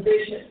hands of the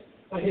bishop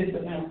for his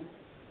announcement.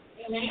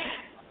 Amen.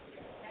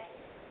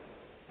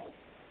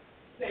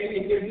 They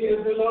may give you a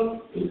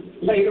little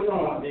later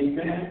on,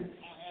 amen.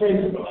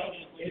 Praise the Lord.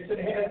 Into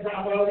the hands of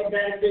our only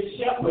Evangelist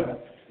Shepherd.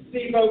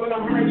 Receive over the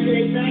heart,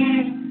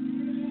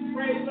 amen.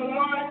 Praise the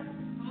Lord.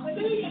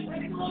 Hallelujah.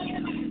 Praise the Lord.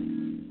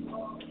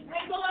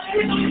 Praise the Lord,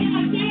 everybody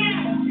out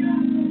there.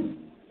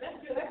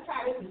 Let's try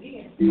this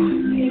again. I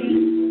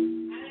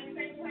didn't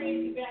say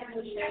praise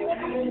Evangelist Shepherd.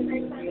 I didn't say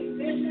praise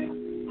Bishop.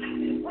 I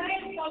said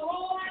praise the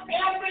Lord,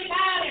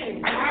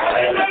 everybody.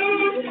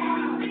 Hallelujah.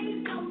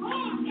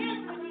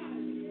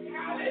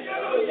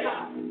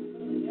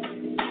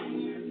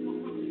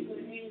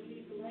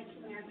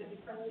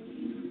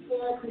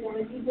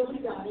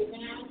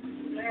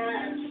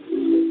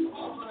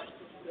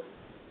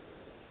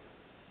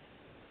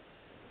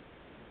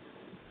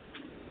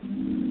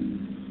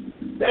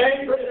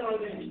 Thank you,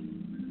 Lord.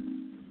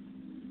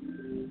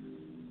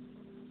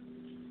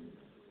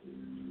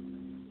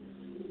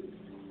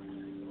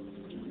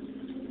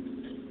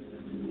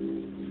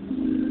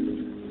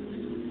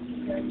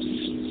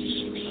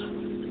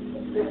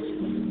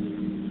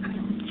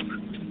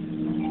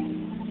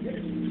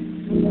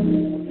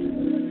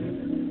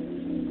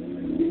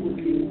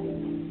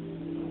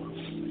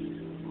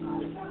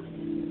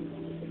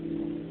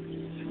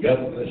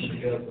 God bless you.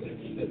 God bless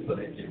you.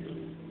 Thank you.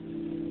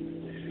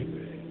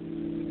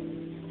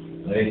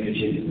 Thank you,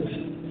 Jesus.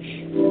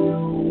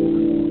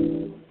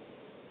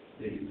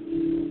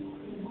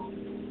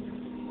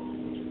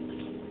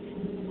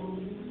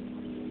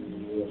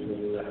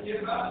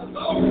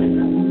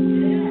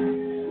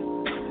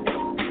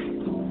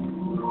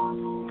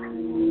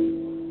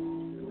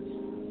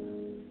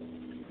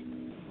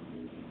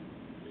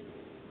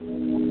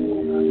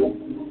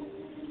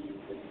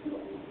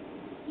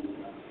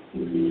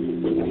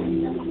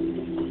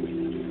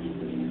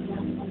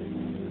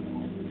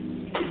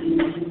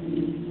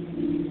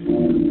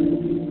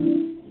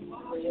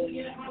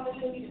 Hallelujah,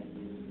 hallelujah.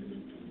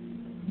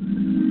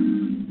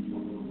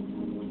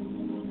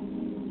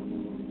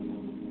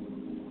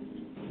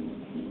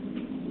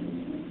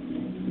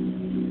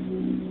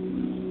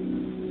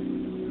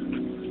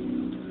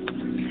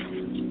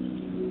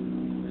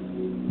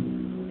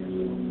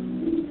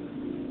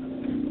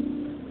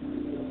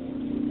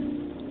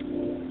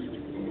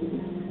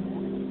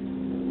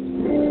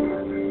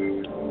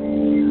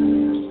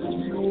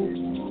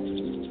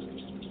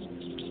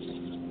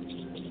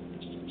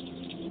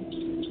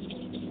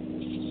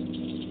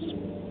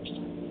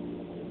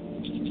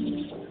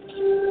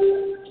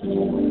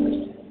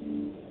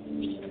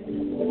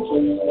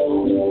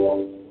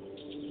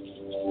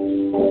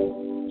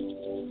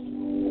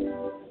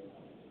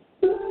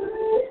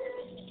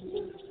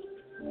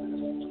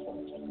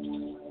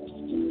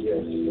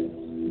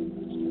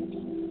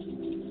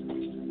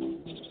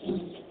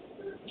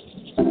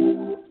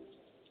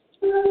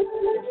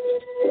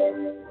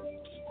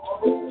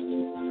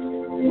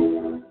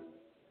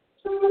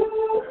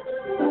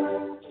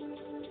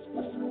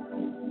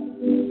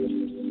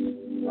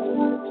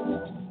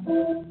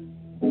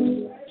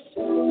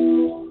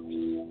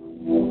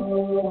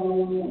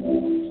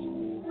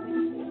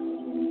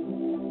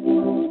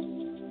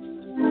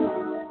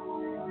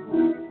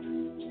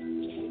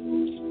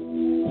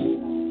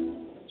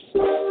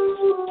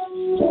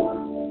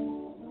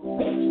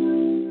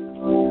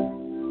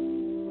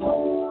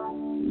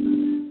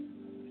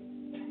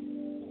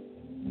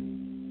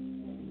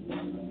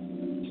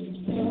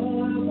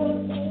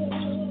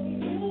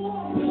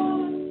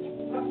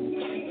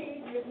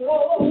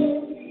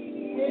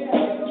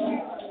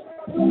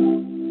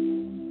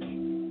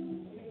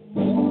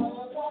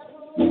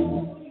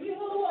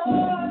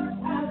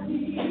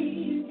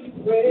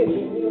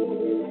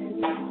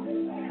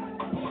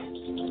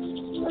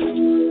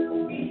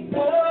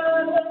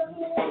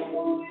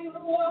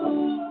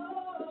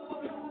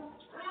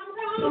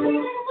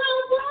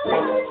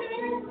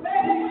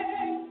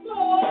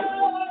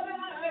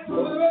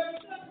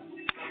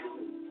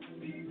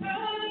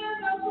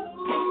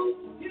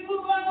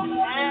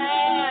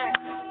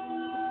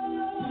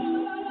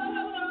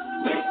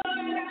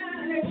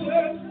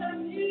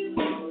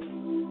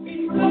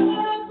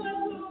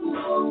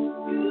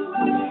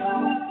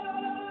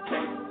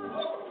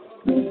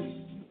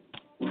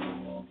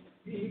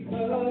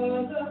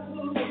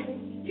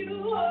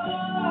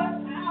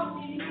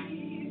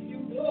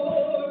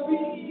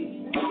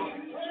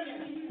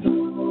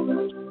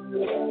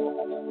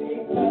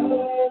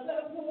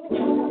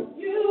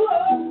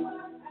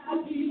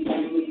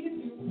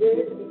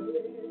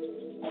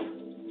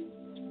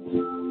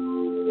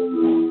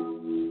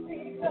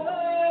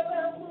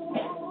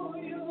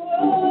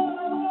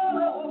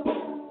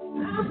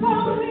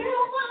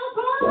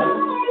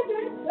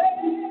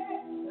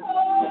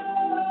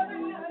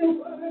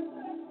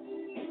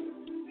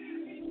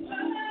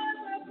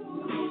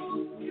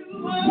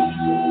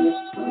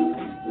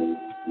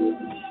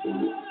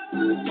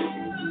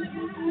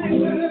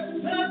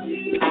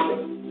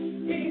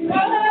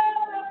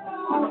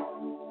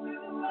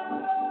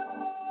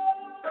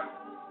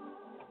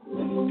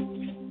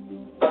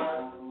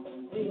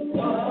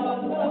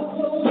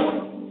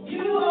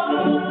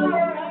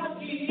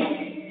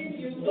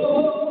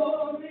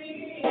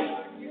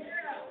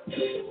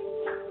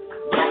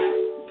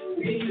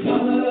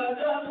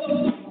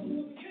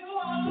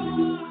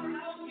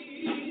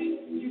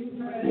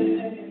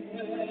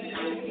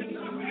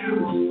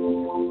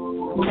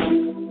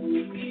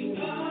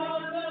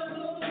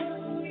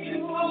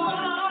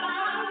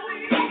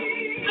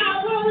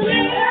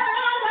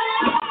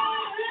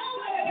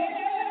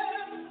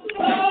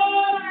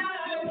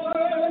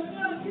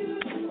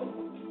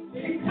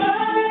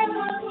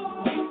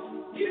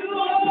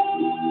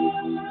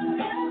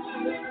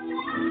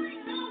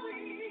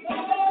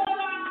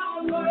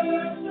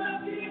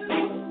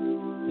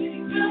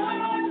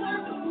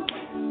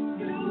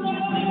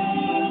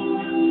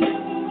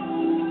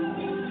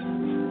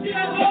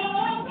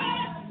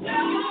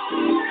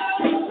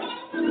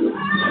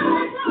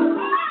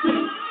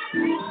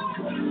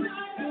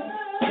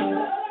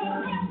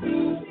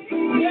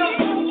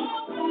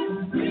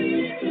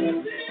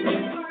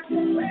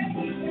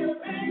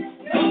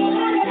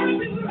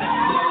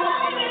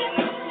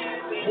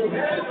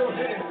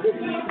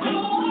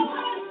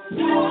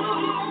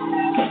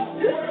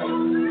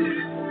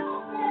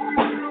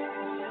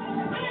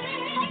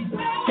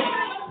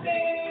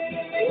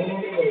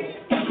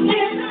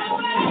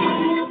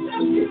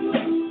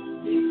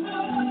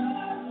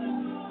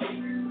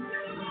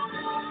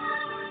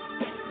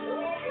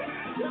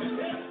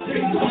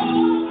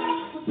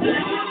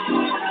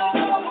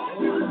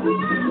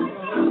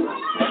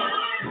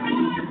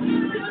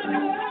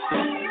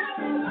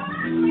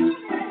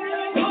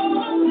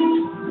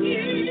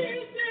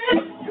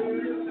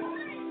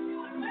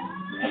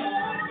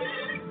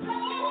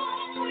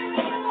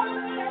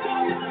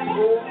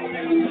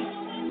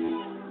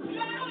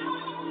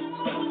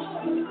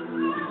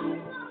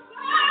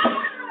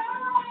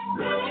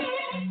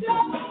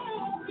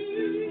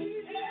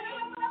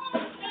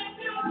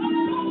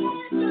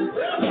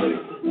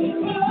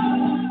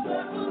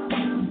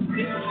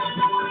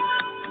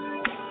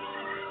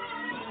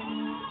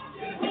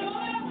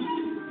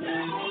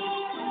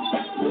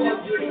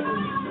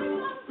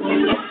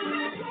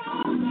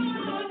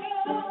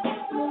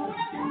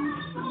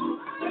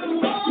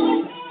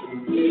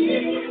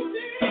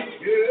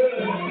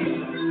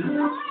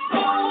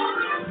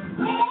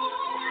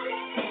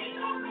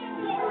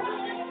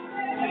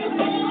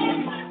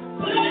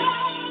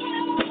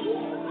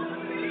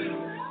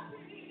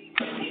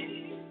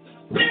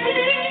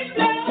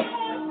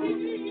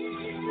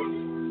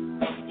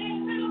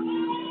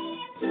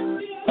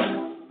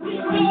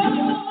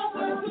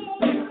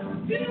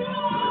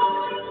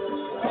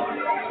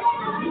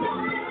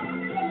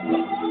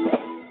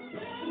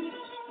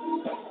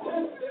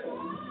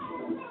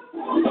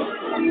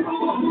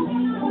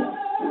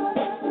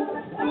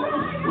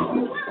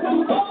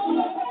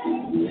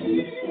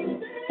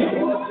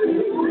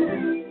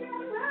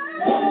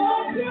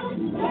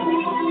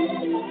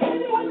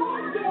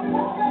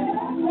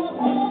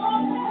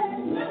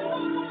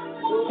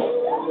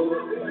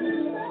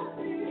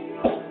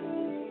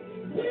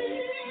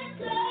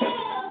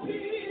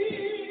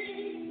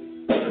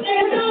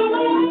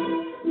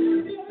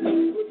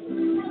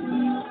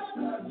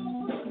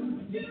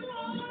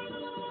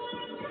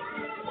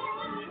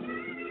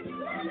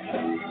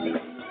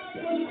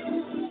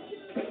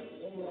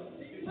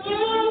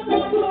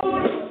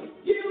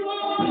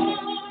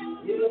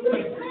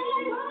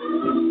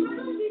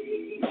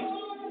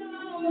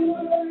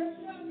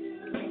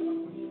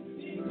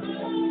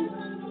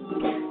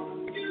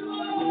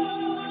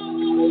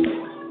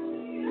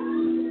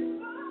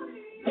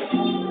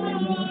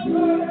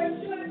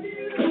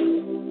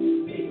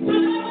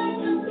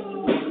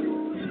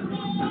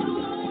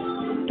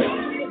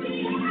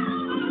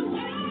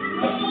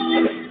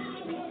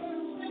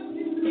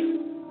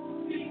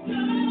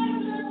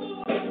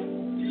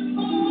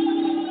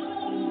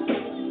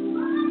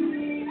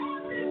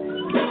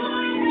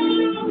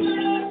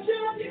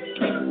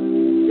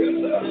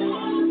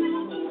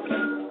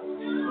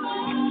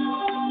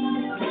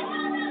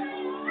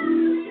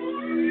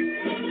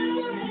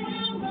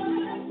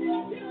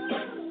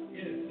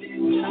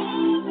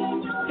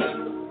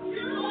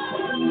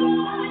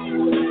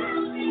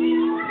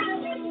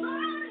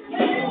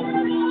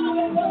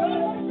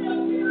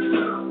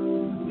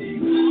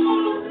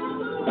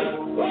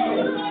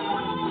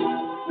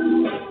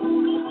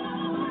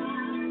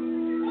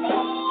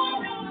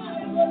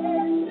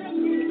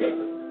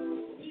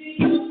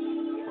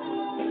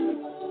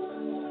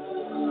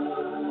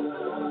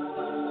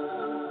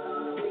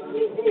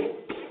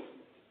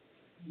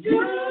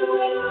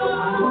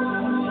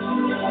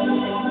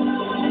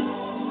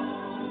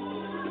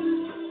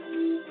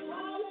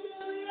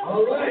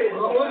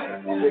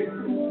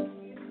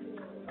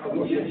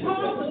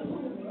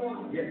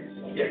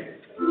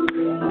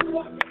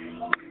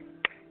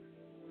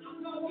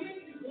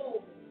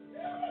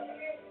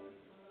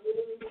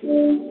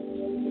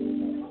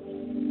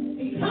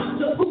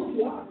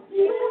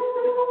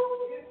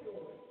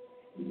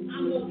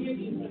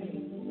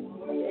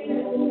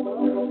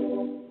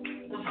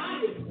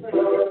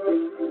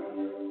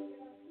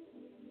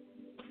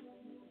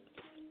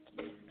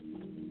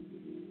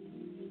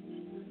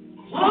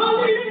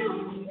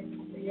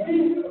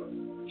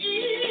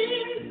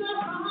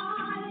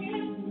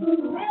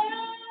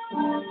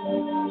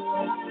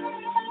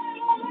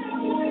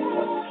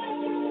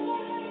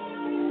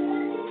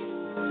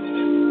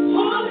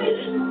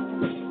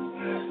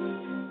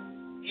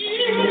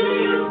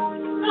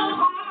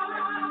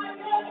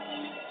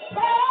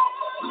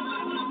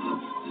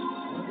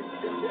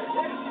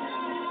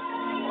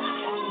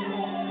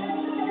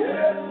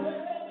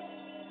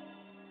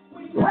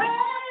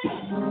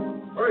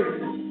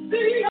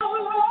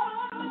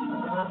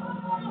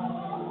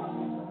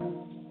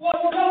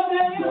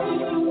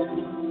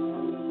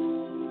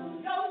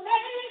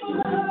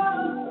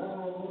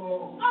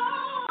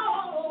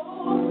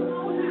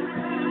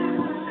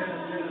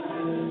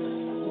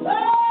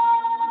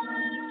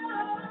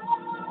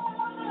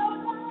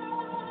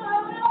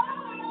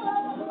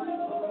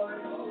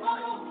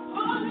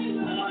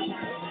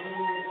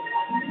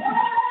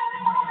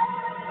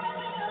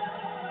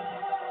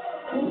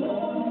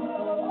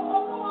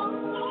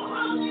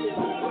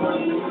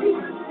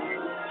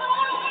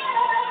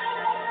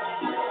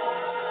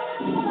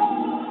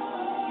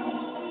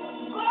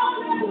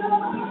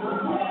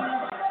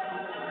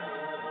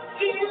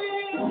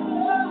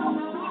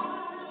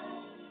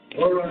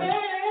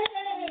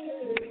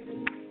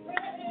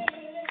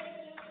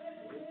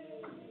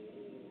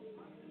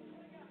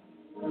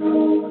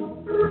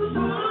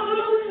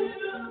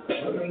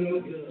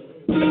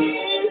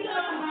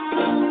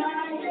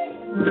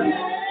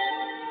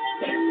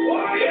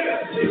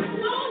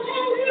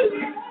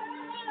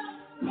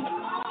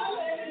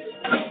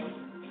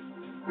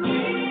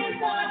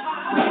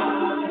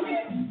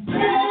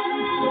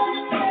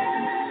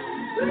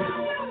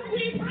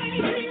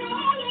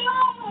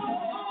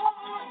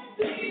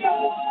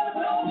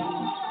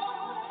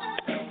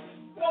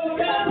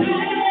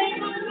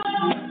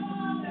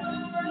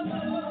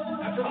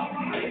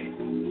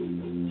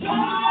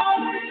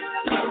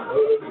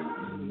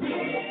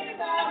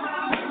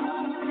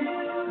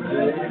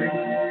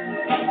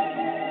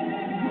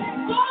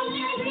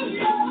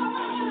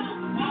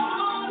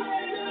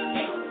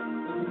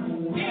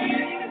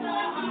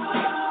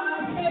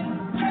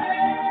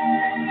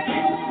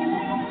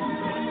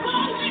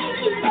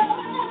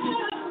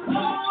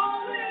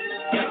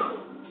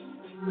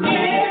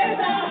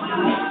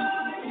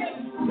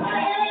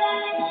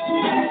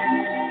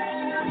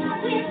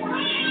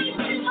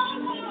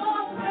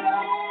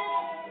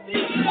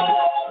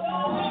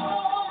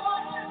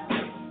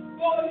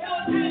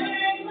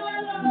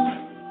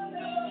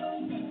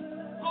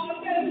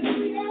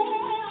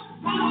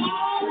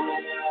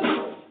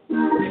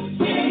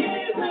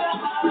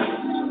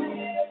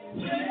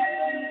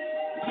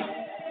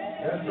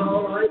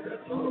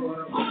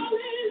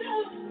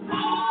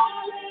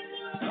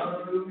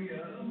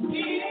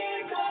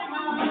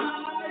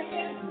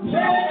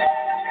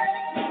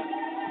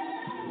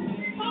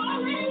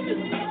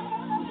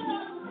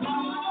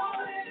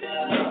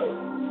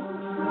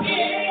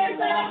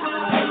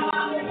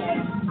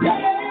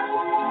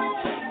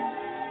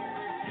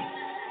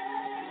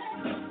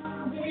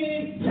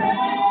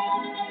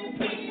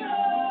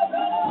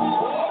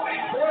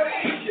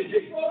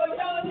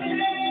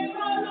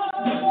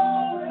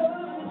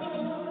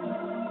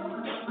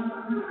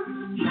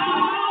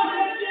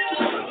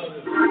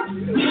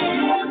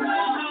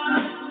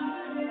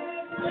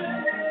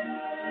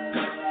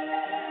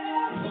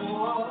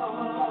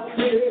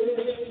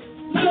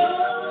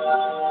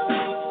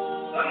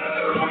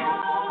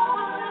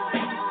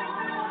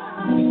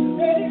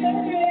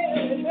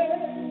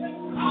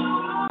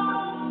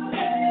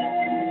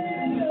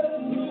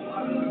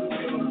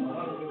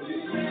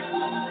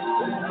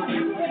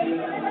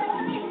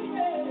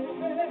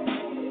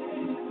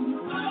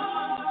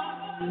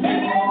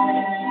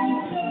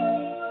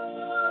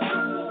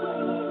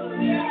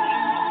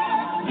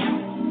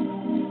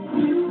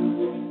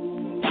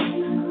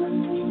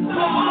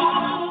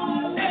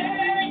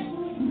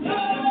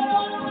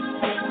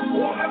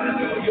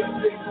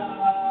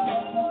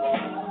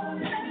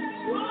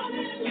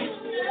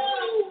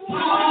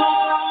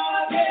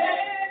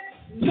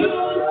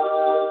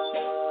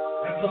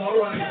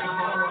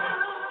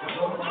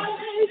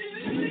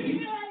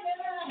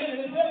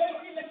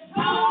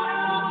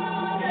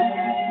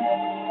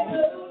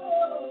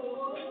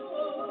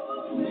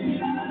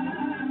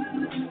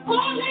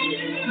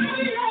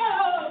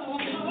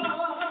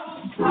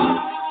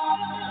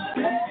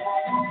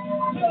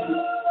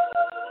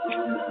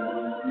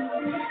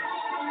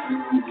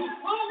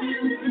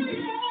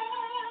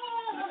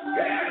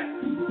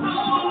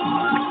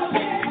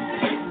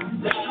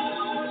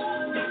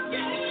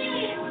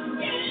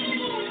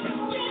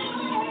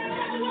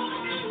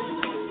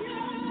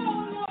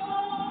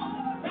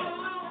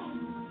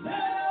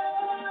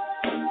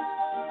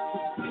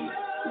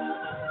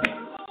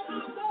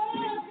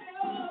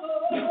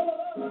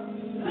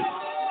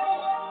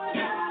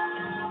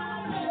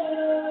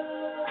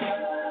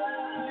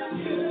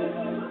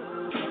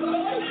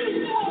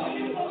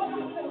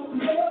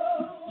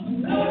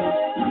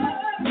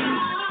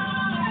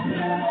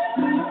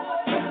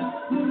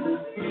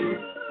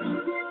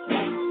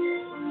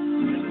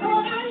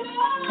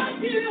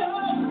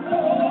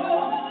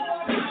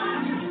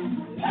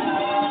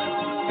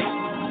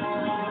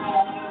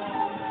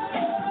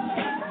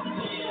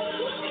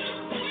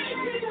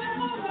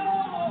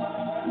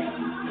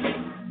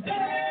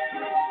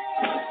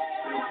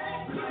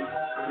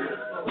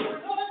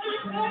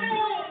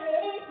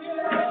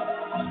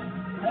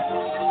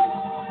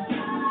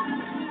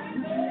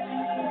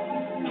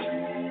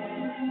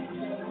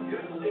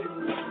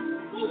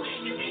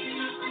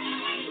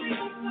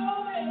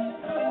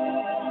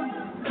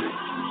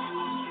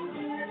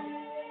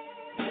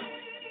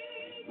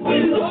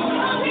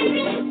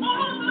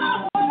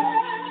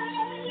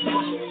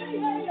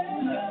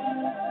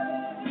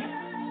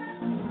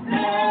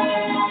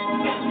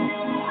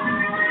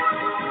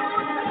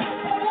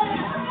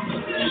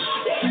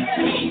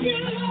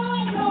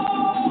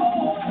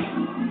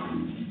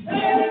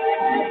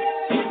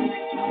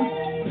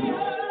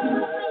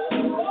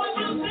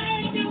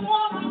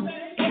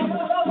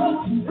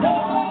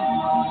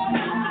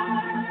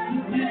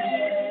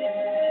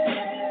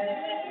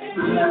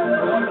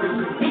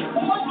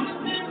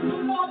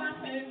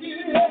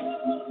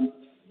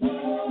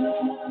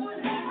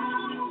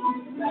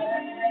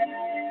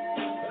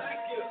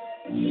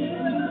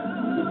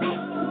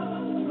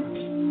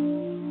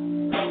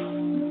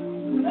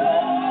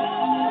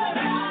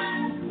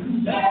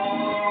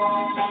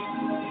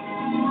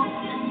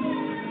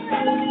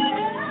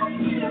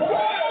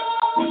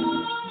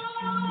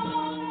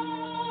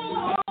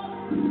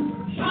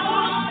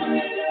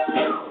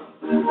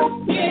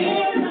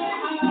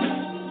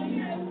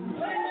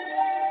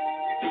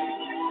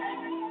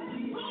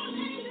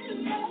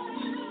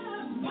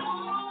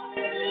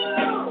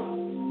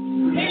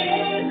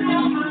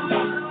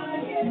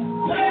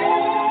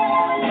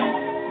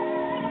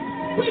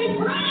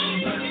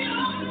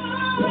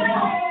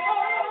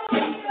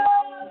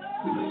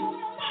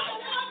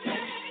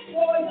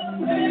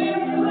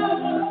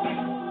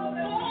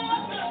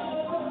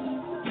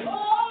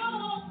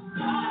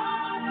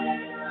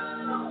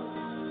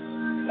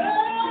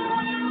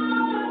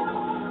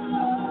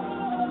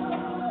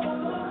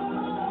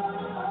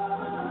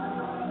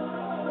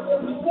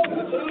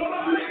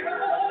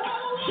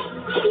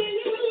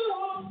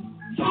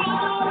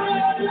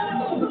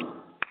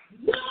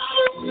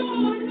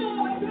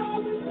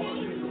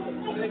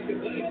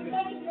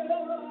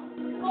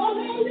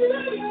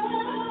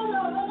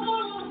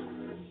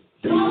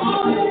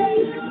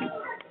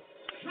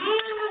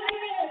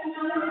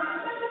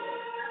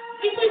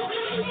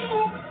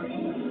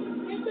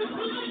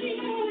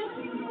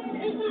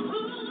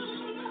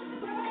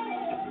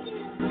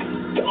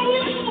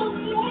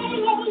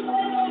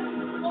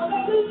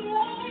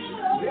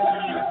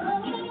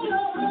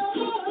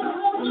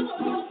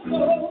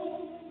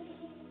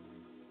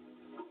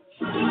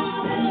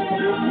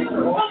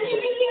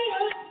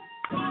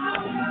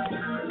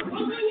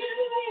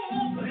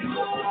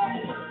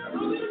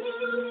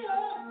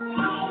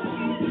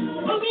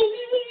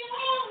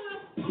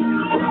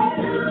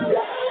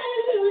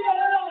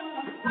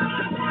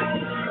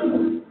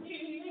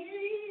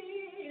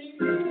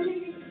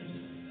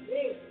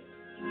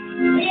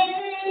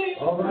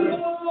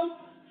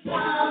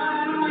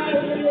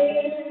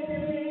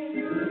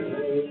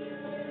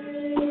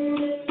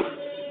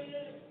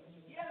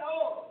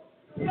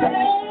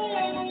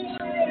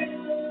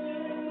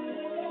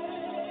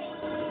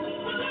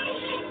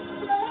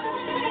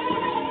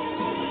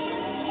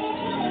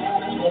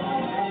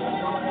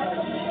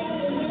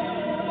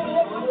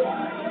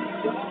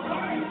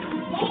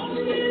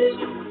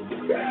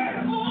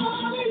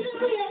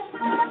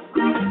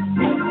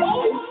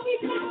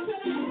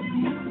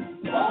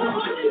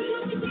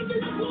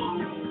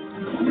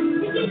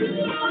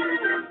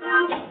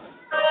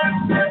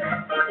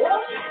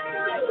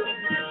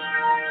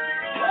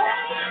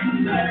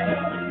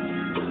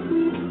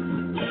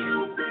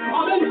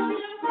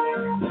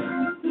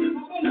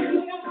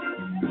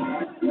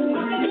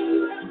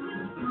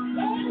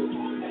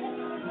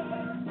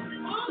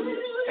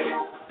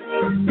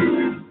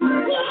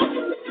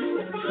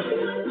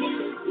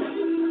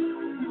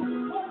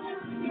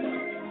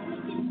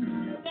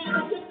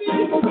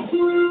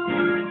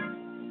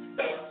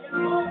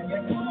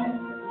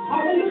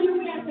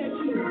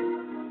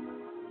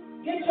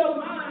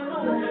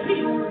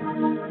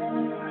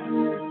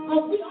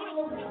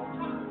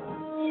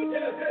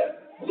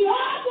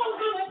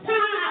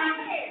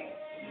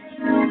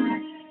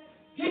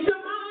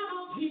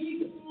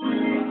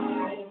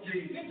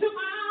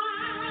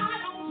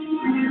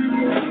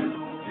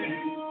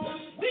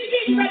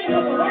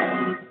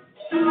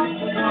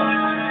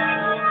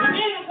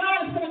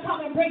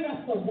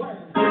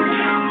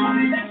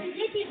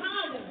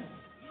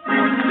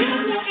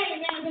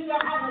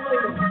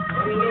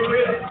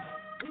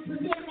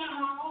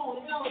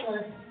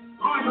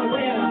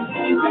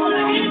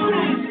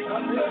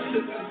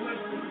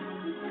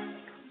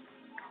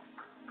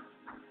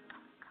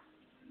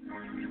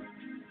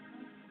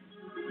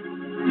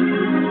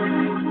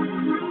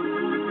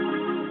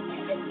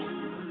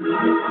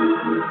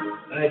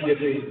 Thank you,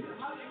 Jesus.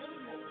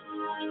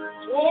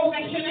 Oh,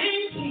 bless your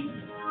name, Jesus.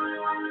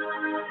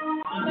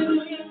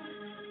 Hallelujah.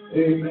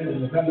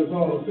 Amen. Let us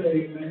all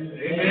say amen.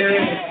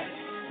 Amen.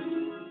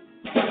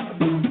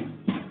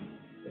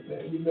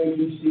 Amen. You may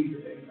be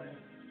seated. Amen.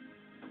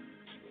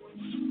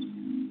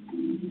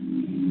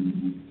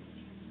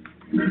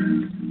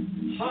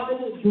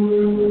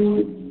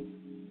 Hallelujah.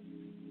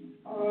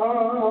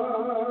 I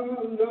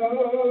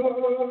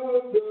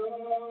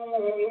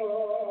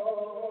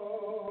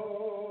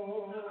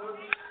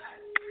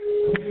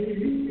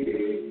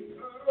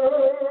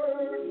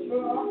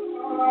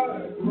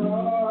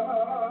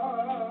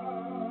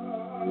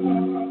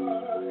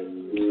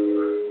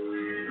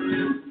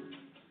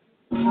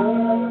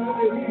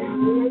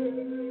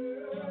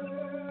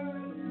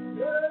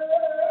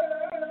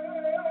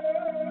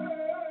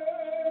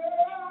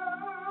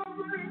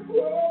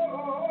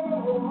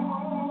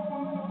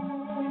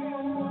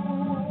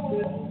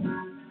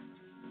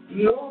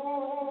love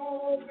the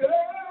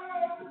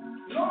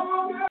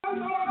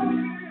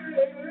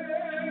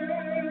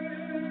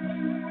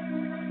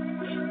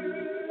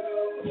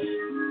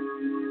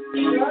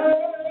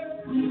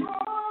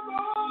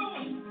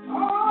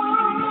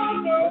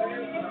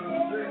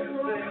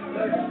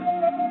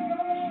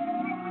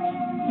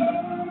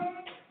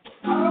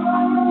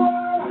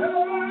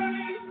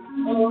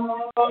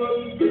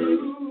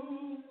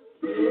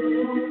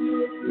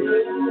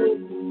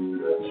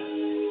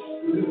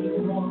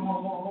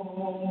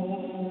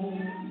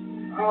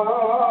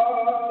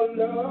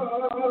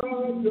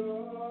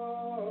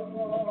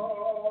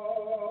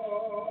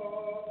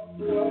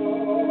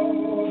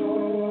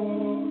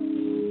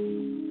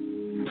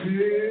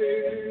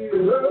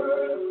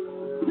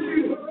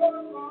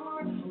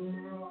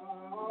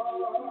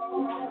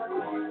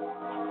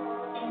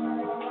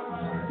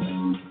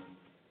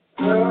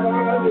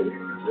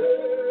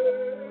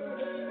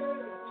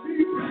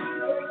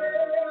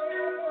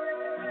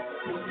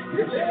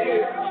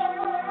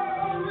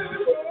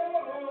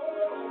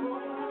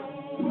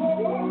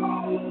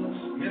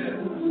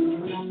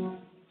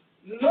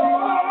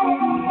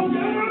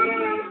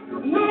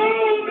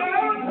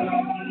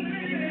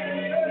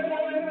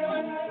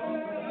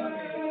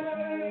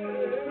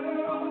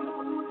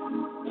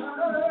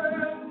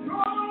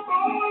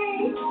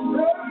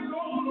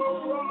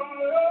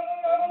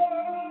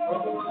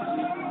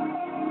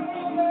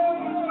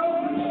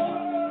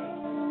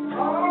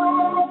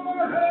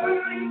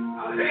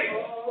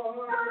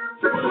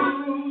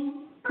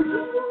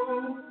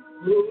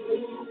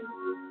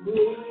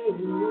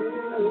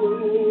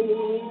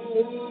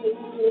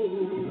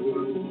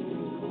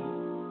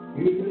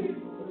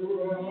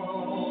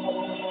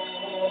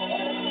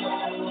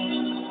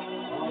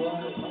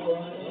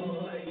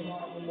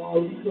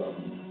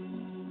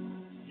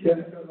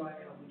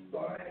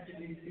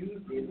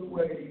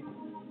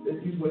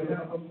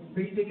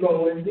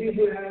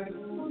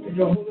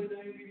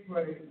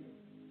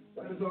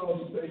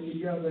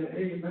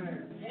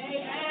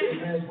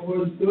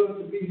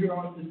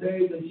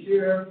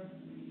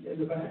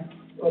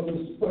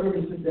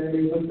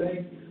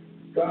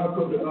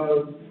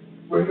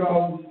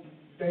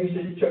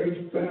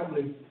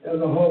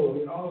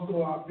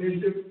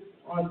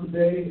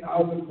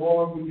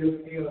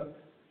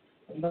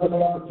another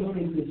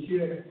opportunity to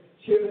share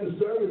the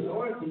service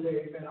on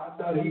today. And I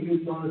thought he was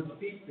going to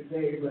speak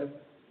today,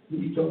 but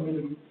he told me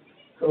to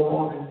go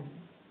on and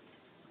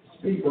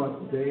speak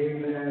on today.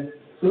 Amen.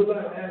 So I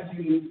ask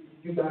you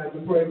guys to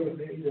pray with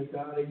me that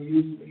God will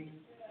use me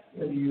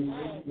and use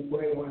me to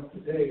pray on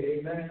today.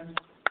 Amen.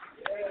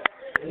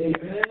 Amen.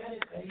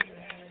 Amen.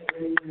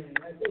 Amen.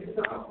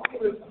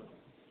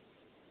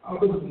 I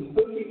was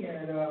looking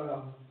at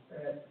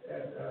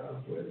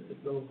where did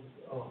it go?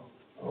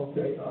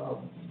 Okay,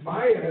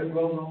 Maya has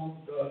gone on,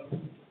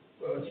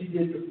 she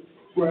did the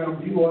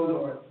ground view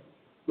or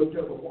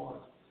whichever one.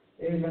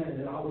 Amen.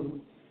 And I was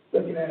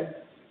looking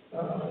at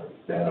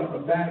that on the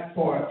back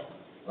part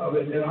of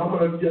it. And I'm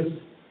going to just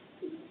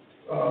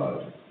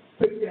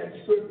pick that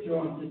scripture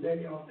on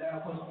today on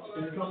that one.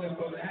 It's coming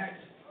from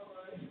Acts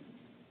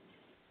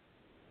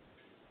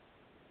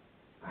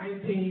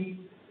 19th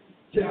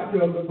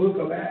chapter of the book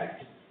of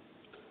Acts.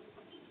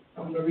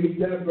 I'm going to read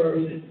that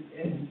verse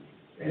and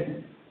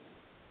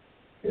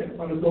I'm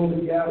going to go to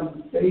the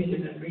Galatian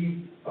station and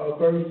read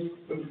verse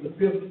from the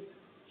 5th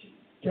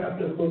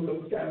chapter of the book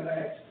of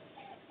Acts.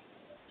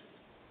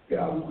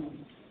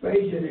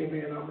 Salvation,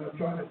 amen. I'm going to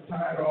try to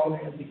tie it all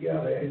in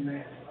together,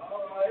 amen.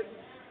 All right.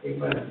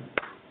 Amen.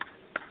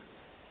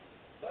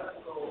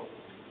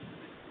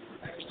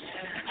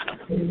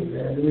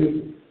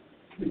 Amen.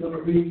 We're going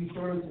to read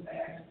first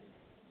Acts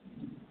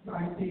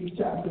 19th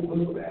chapter,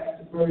 book of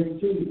Acts, verse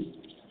 2.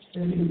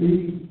 And he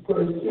reads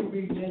verse 2,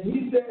 reads, and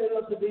he said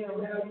unto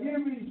them, have you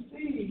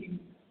received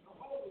the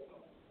Holy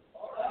Ghost?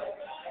 All right.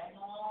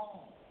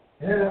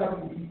 Have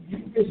you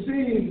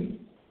received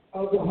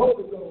of the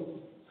Holy Ghost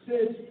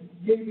since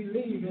ye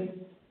believe? And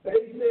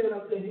they said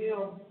unto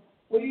him,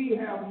 we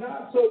have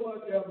not so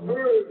much as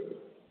heard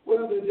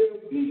whether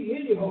there be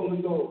any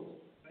Holy Ghost.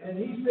 And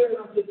he said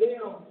unto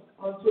them,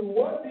 unto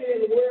what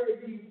then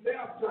were ye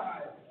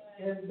baptized?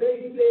 And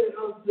they said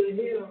unto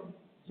him,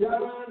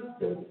 John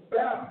the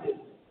Baptist.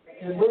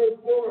 And verse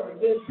 4,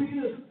 then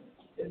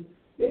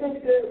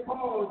said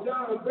Paul,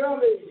 John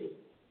verily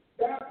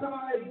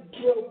baptized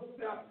with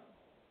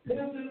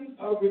baptism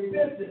of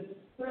repentance,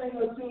 saying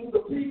unto the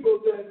people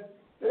that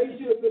they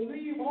should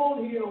believe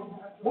on him,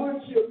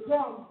 which should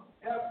come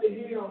after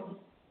him,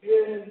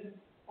 and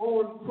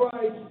on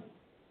Christ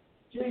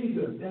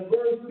Jesus. And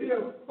verse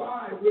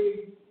 5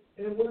 reads,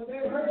 and when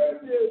they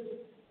heard this,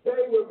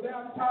 they were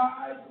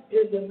baptized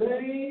in the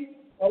name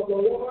of the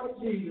Lord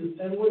Jesus.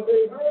 And when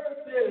they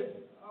heard this,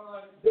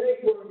 they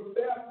were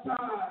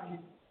baptized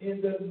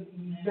in the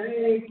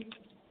name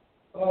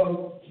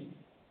of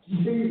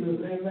Jesus.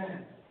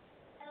 Amen.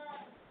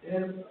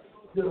 And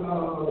the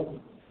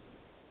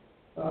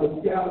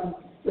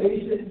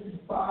Galatians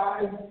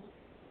 5.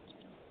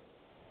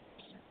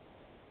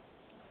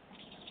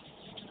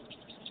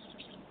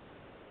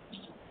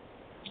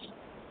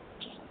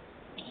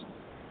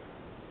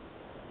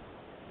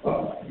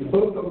 The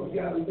book of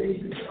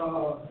Galatians,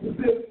 the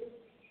fifth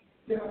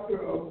chapter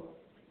of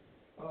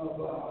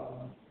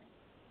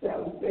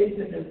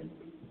Galatians, and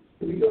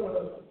we're going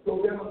to go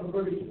down to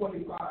verse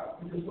 25.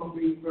 We're just going to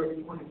read verse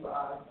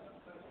 25.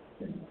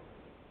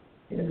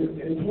 And the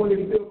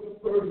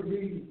 25th verse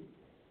reads,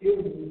 if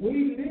we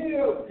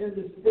live in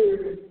the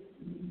Spirit,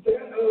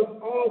 let us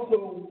also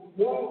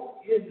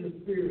walk in the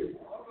Spirit.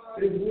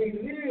 If we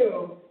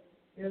live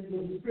in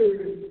the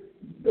Spirit,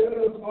 let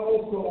us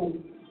also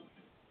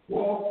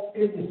walk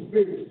in the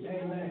Spirit.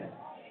 Amen.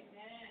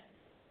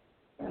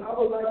 And I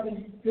would like to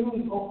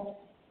use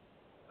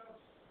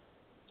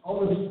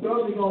on the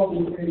study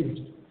on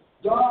today,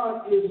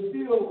 God is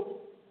still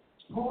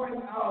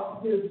pouring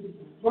out his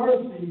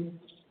mercy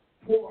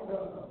for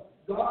us.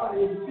 God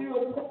is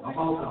still pouring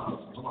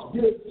out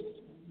his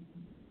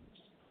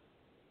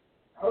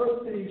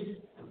mercy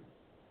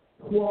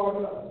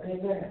toward us.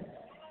 Amen.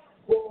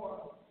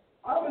 For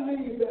I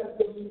believe that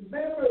the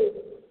members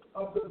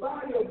of the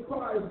body of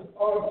Christ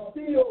are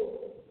still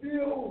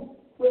filled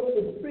with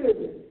the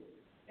Spirit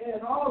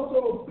and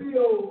also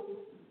filled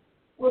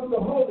with the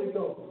Holy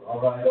Ghost. All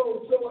right.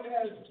 So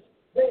as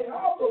they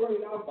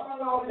operate, I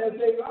found out as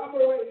they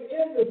operate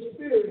in the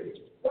Spirit,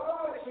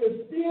 God is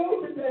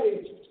still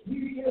today,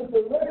 he is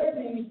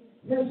directing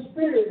his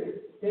Spirit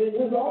in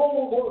his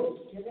own work,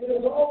 and in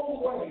his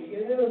own way,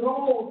 and in his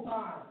own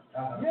time.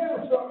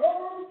 Yes, the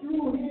earth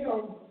through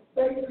him,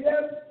 they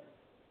get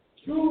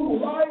through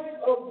life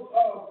of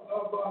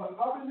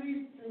I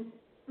believe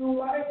through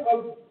life of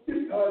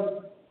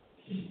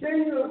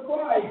Jesus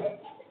Christ,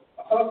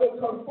 of the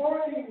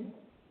conforming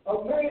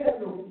of man,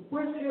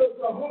 which is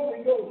the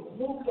Holy Ghost,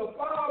 whom the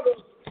Father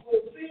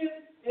will send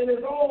in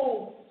his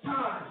own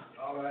time.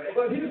 All right.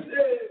 But he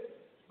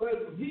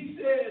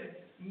said,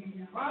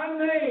 my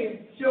name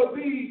shall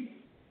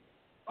be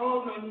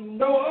on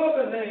no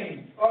other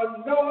name or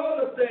no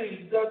other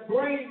thing that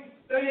bring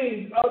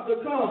things of to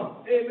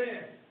come.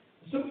 Amen.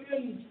 So to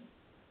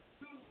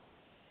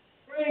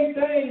bring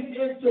things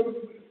into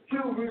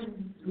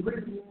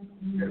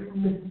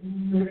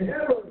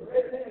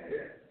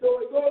so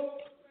it goes,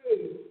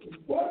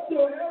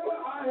 whatsoever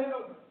I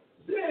have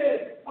said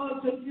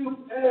unto you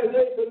as a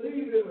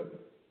believer,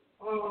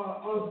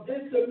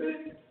 and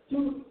submit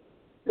to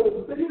the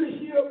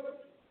leadership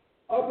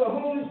of the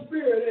Holy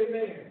Spirit,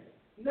 amen.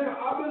 Now,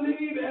 I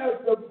believe as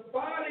the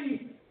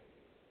body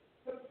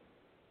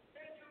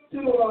to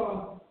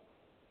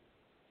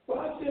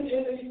function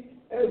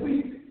as we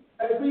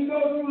go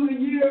through the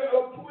year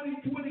of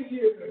 2020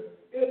 year,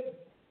 it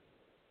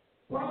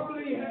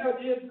probably has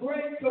its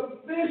great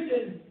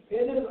commission,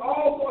 and it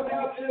also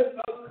has its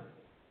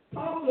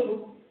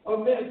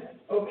complement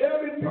of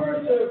every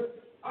person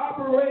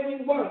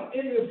operating what?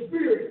 In the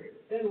Spirit.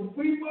 And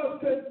we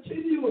must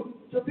continue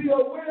to be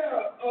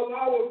aware of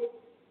our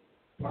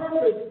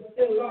purpose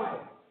in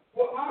life.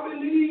 For I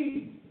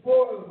believe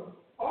for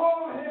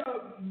all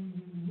have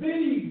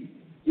many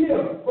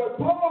gifts, but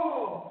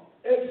Paul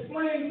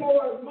explained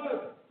for us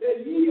much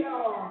that ye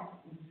are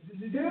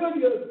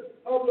zealous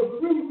of the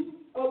fruit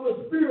of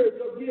the Spirit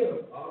of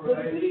gifts.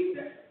 Right. To seek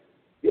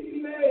that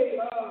he may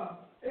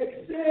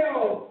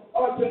excel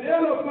or to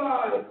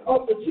edify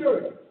of the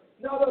church.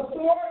 Now the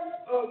source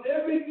of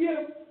every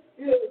gift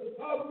is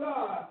of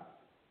God.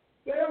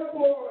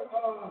 Therefore,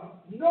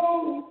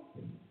 no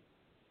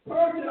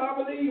person, I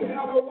believe,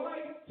 have a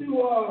right to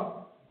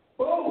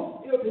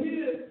boast if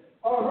his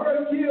or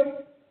her gift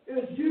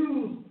is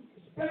used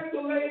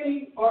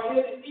speculating or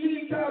in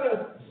any kind of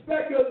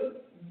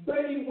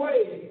speculating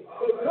way.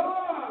 But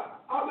God,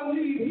 I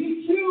believe,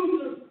 He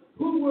chooses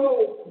who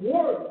will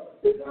work.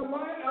 Is that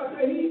right? I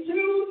say He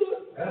chooses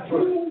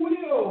who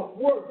will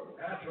work.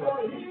 That's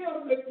For Him,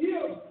 the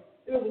gift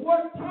is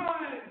what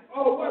time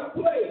or what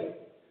place.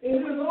 In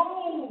His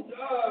own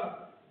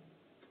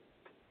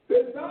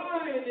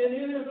design and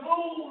in His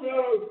own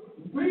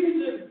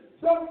reason,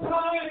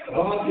 sometimes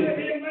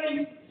it may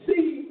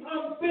seem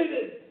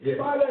unfitted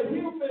by the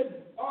human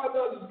or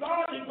the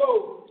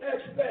logical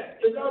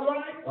aspect. Is that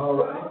right? All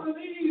right. But I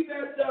believe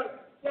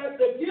that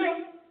the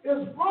gift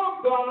is from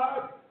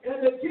God and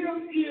the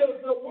gift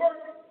is the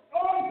work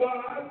of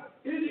God.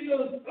 It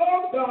is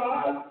of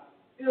God,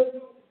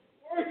 is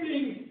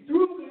working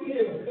through the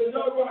gift. Is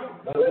that right?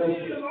 But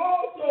it is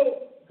also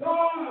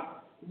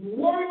God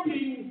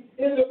working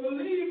in the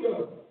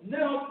believer.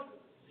 Now,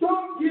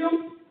 some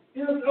gift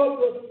is of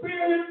the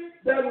Spirit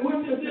that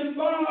which is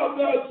involved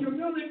the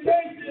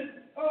communication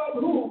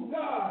of who?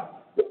 God.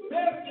 The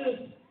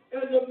message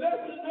and the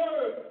messenger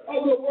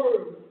of the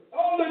word.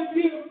 All the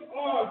gifts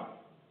are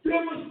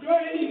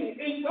demonstrating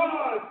in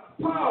God's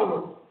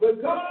power.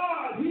 But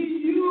God, He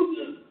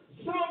uses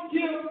some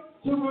gifts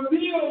to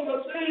reveal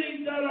the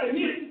things that are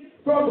hidden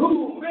from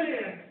who?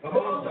 Man. But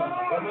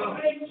God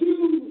may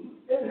choose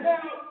and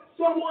have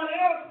someone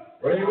else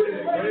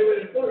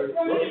the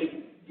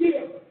same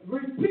gift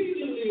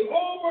repeatedly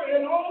over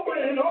and over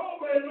and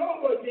over and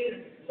over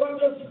again. But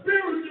the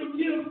spiritual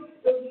gift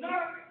is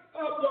not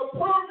of the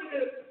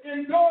permanent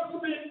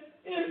endorsement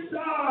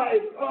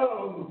inside of,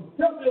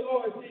 help me,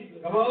 Lord Jesus,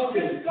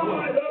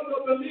 inside of the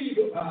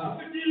believer.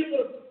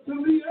 To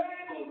be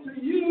able to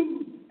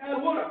use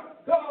and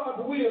what?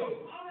 God's will.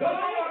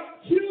 God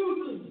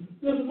chooses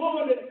this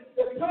morning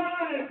the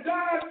time.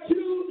 God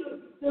chooses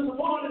this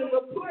morning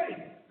the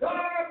place.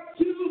 God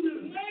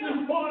chooses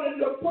this morning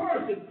the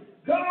person.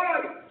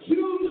 God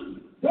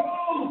chooses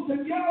those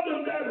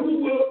together that who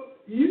will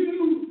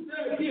use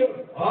their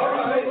gift. All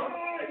right.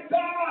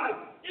 God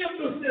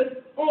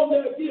emphasis on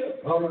their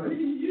gift. All right.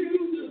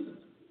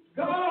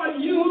 God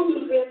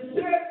uses and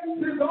sets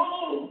His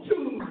own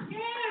tools.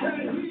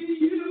 And He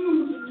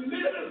uses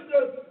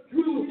ministers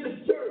through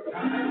His church.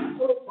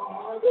 So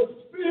far, the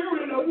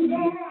Spirit of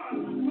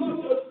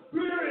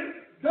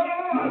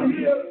God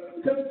here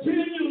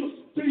continues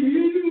to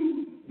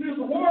use His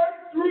work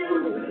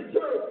through His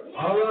church.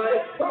 All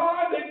right.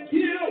 God, the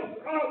gift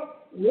of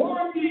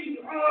working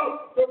of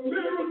the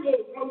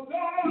miracles of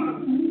God,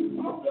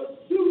 of the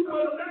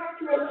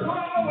supernatural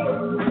power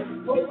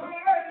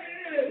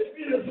provided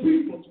in His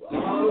people.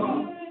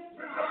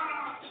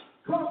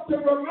 Come to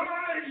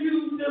remind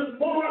you this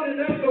morning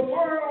that the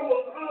world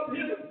of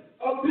His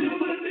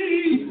ability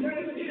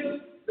and His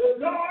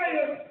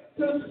desire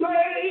to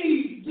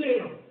save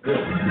them.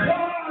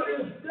 God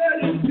is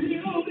steady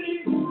building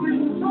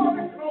His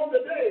church on the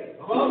day.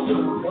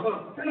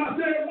 Can I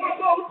say it one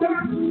more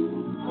time?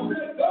 I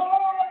said,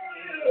 God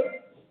is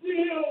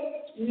still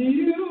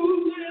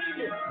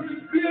using His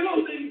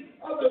building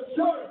of the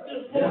church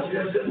this morning.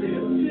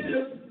 It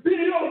is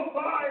built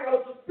by a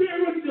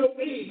spiritual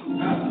being.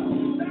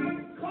 Not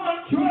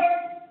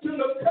contrast to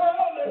the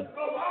colors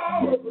of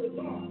our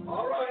result.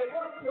 All right.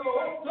 So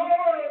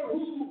observe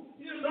who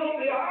is on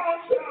the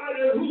outside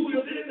and who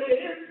is in the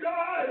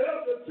inside of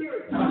the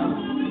church.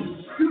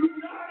 Do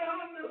not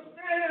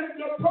understand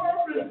the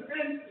purpose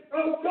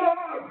of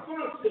God's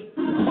function.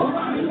 All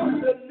right.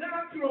 The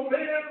natural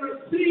man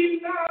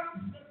receives not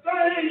the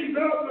things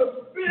of the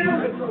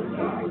Spirit of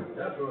God.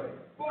 That's right.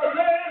 For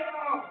they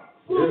are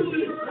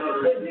foolishness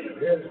unto Him.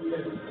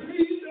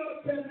 Neither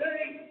can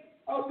they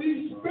be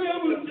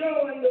spiritual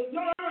and the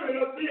learn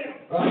of them.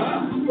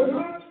 But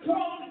I'm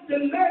coming to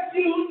let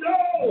you know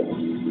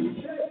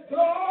that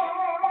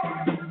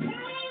God is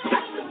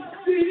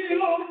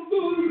still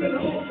moving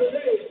on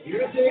today.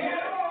 Yes, He is.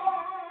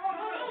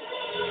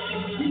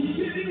 He's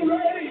getting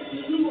ready to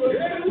do a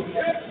new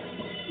thing.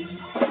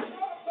 I'm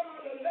about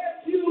to let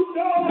you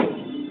know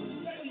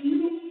that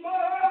you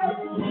must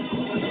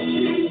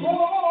be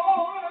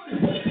born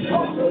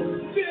of the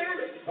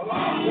Spirit.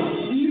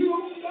 You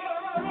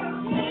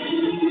must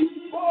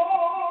be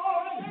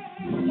born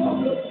of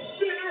the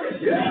Spirit.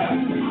 Yeah.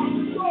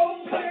 I'm so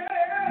glad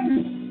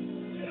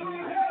that I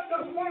have the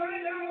find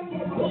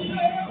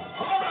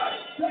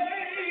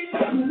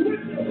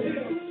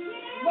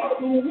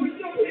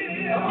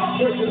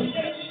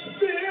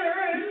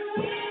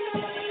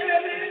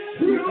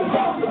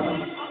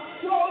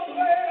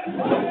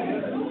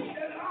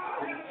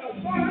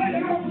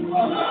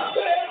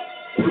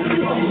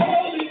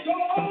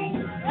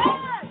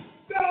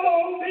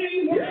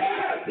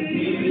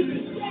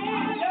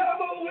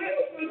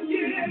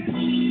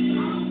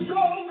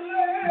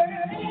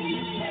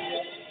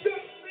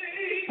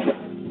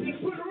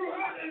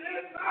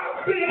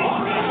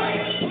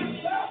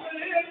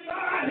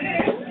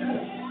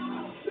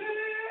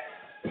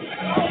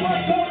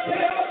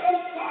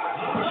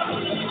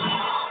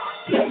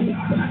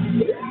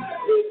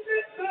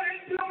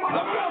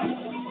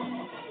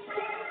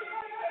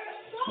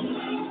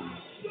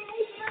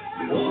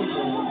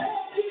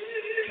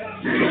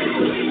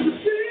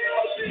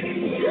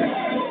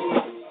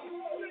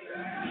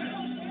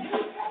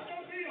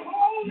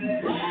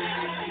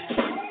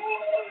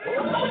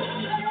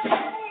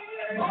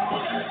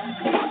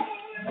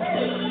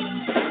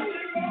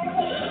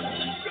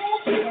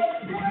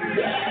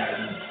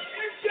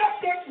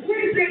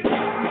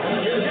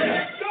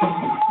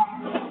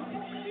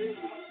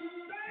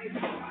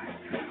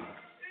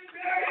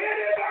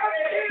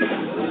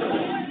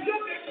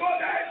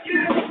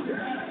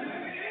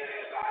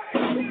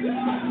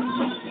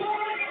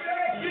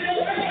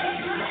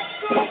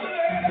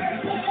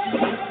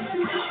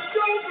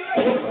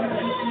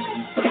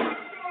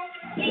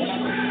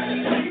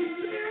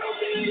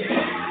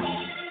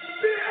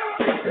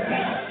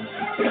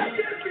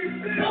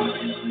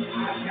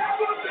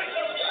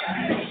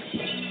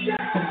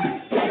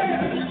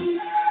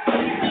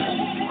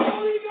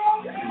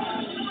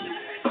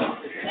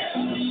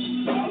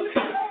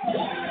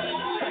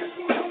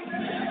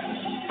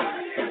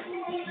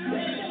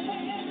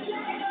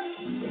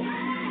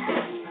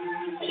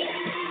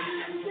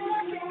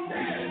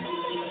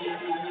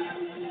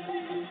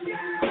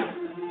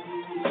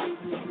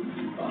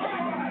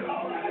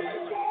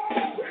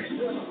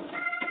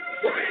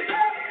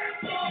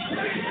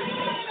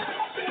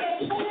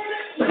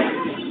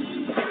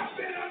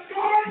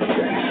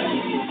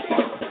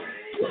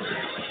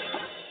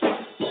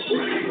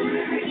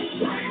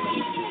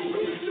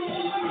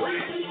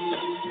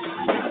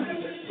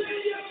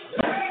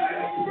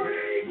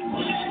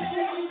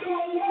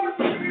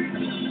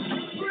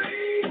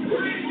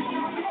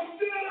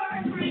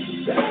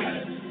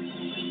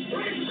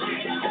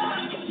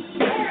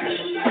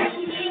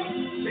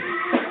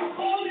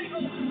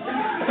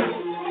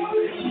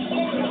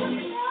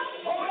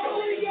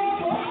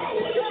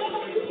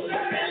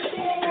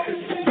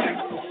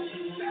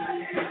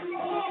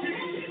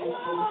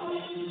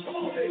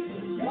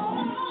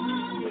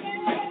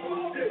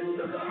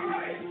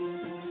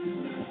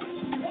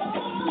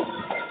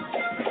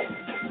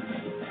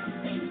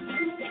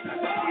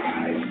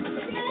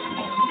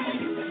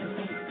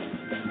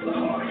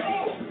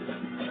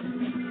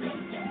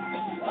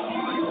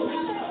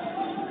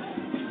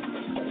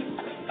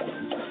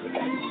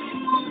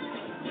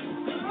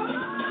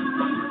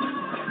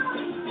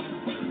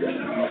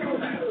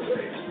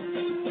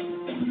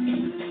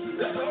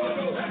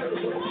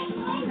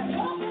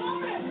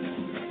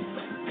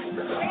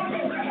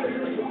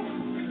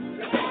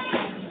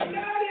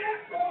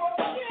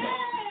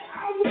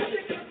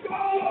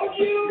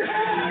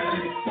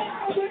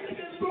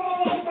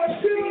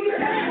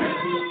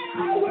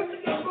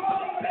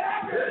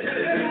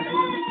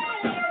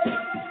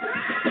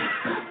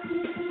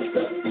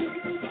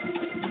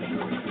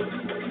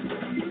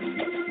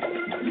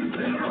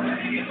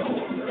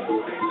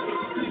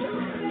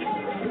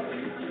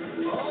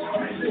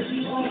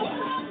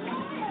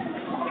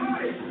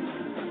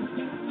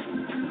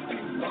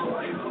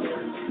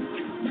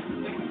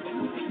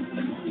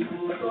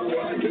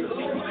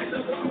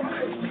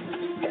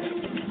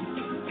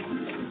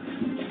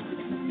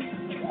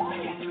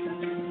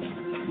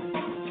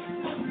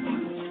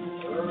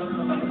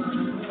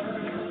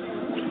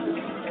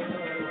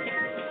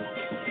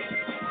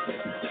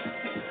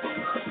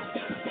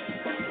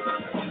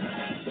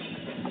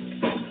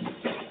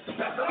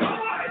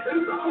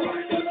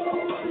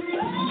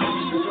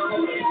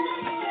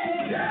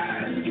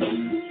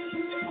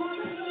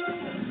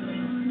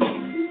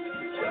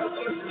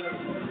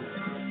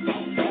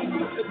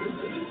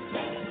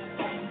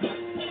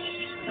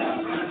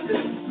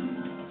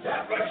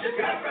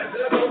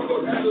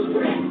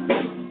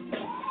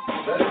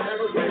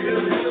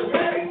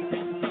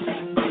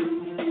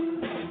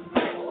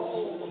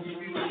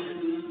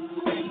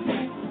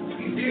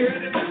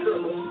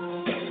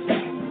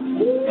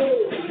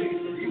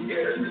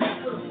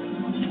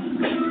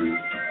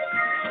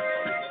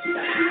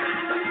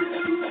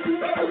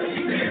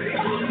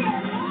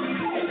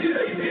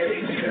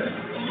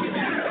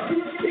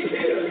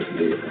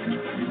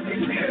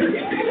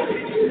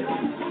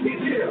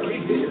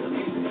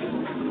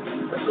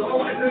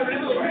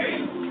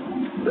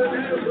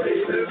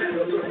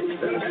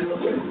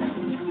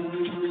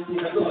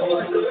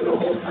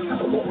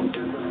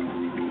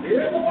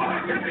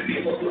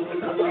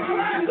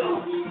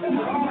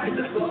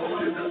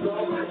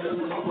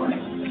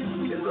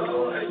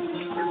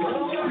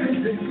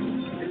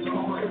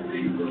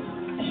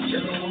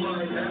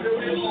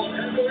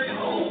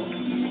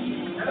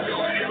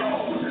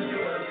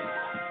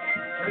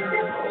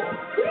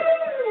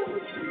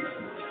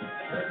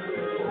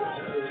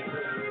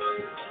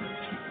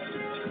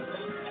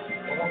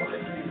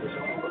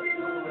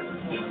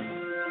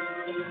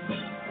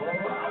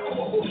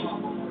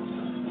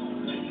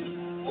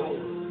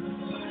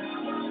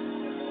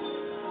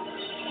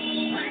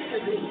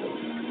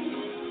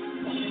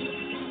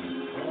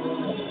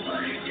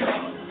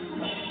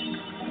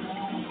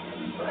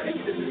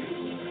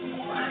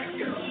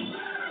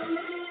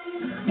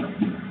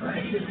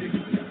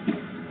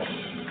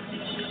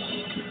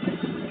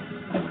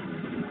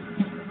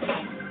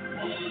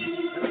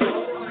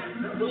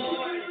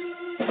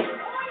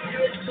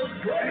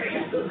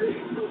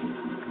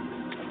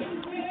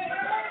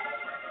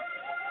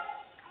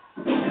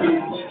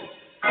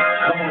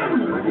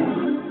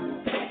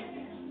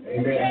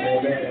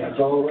Amen. That's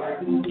all right.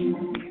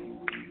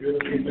 You're the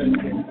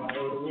confession.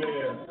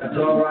 That's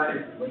all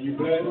right. When you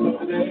bless them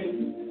today,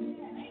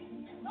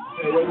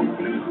 say when you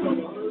bless them,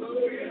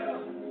 hallelujah.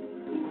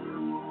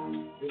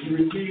 Did you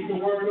receive the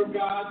word of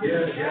God?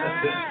 Yes.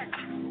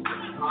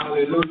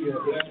 Hallelujah.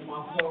 Bless my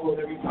soul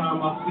every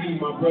time I see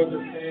my brother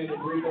stand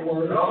and bring the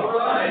word of God. All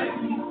right.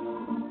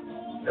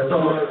 That's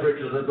all right,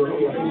 Richard. That's all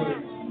right.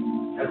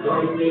 That's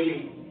all you need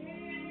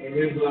in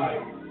his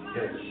life.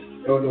 Yes.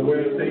 Elder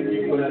Ware, thank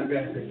you for that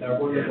message,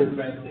 that wonderful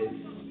message.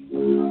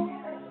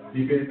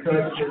 You've been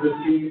touched and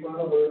received by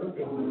the word of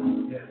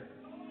God. Yes.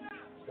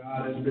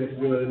 God has been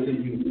good to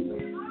you.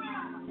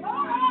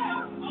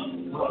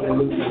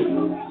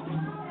 Hallelujah.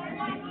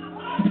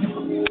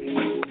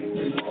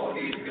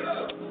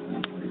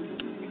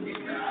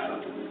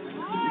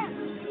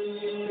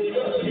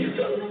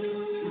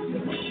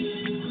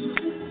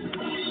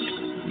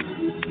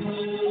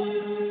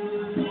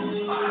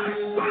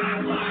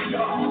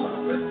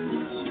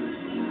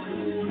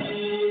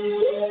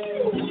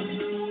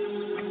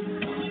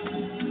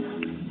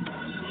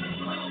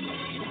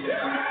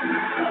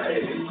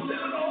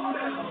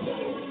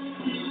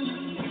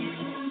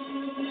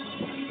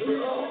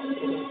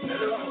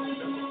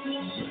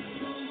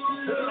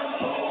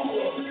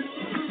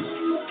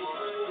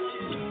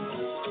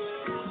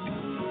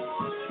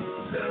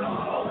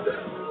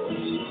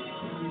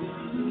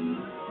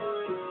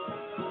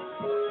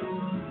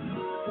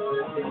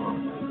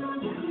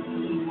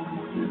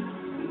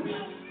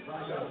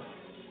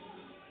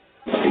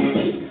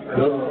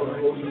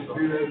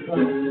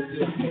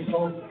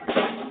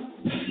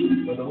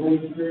 When the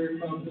Holy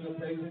Spirit comes in a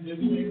place and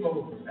just take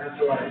over. That's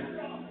right.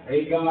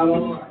 Ain't God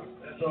all right?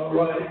 That's all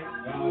right.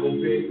 God has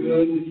been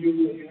good to you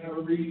when you have a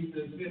reason to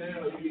sit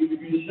down. You need to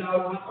be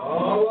shouting.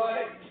 All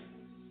right.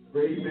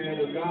 Great man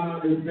of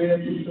God has been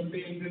through some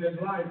things in his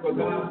life, but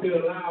God still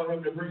allowed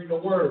him to bring the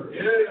word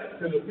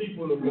to the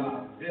people of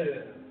God.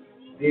 Yeah.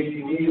 He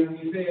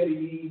said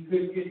he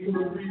couldn't get 2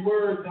 or 3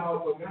 words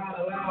out, but God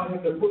allowed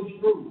him to push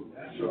through.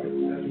 That's right.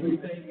 That's what we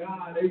thank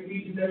God.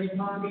 Each and every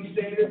time he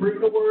stands and bring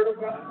the word of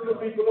God to the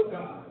people of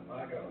God.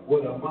 My God.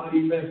 What a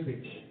mighty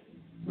message.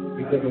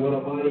 Because of what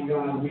a mighty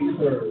God we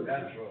serve.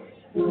 That's right.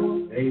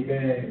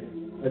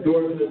 Amen. The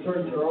doors of the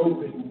church are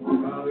open.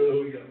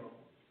 Hallelujah.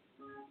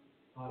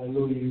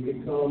 Hallelujah. You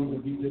can come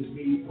if you just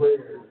need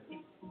prayer.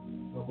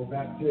 For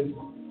baptism.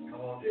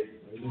 Come on,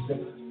 Dave.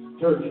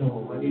 Church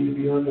home. I need to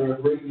be under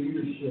a great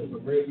leadership, a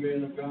great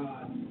man of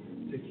God,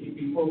 to keep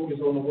me focused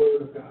on the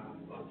word of God,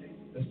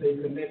 to stay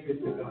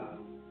connected to God.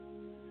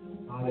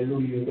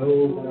 Hallelujah.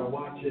 Those that are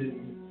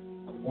watching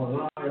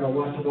online are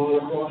watching all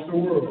across the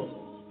world.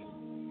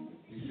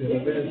 He said a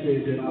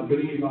message, and I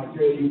believe I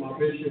tell you my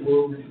bishop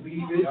will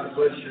receive it. God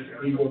bless you.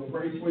 He will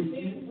pray for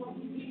you.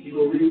 He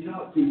will reach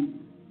out to you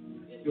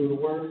through the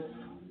word.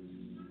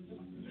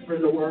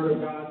 Spread the word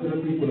of God to the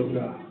people of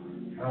God.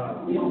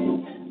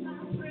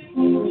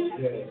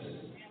 Yes.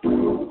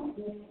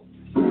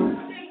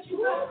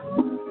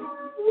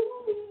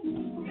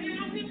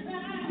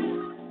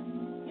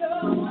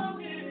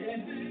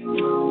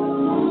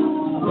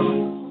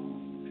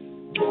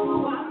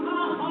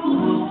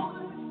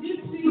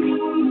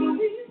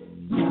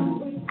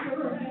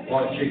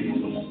 Oh,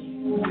 Jesus.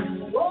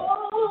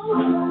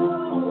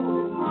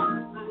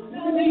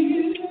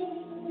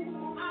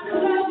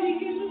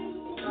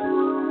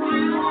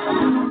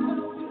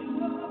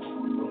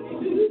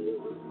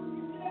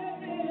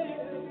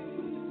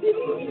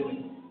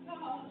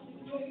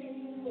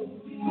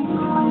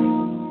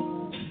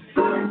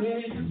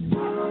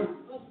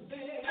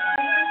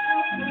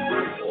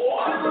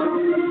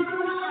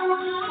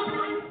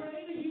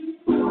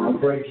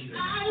 Praise you.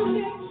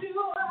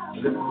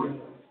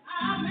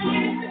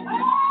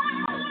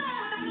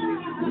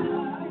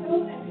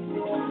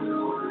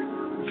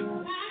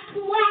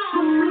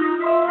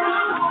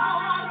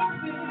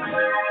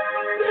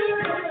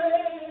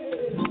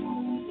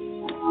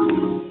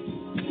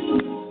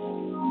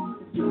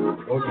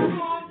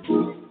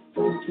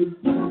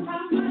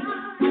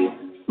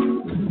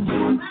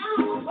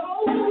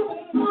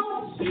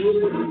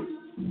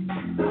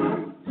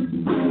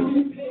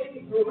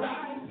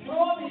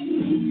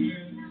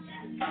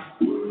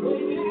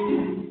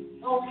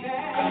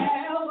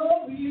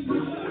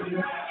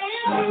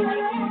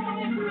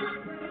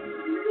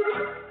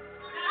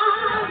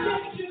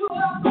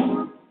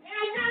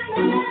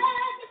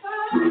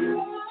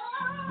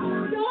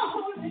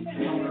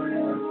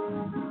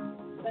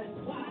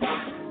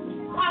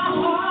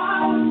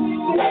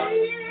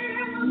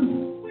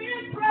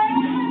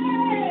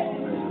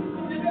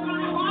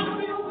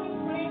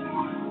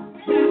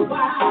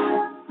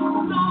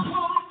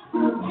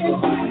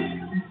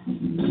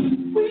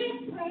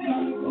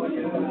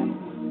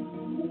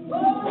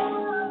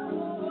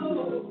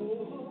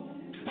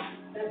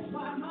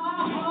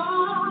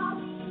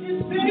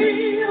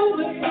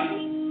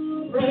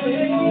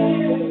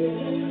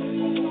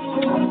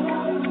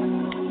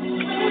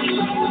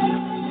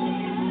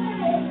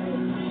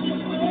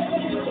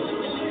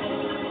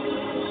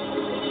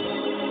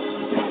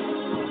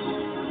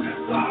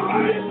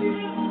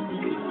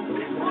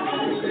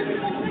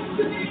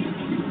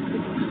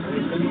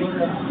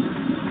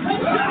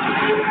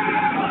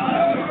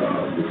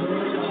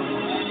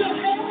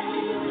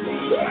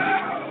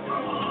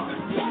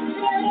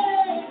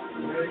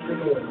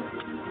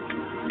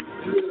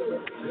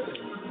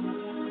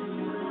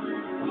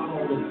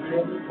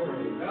 give him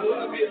praise. I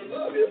love you,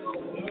 Lord.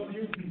 Love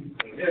you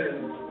people. Yes.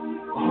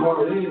 My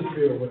heart is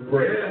filled with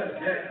praise.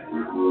 Yes.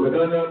 But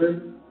none other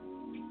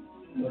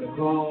than a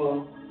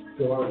call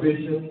to our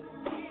bishop,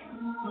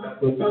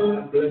 that will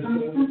God bless us.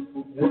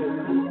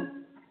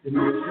 To be a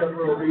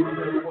shepherd over each and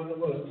every one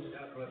of us.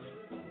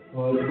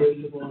 All the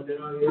bishop on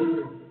down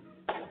here.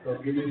 So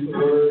give you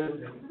some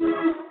words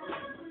and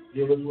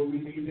give us what we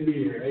need to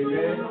hear.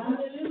 Amen.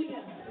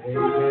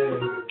 Amen.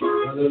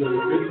 Another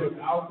Bishop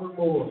Alfred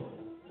Moore.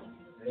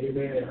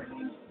 Amen.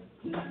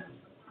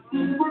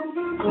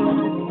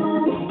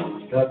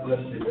 God bless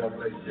you. God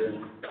bless you.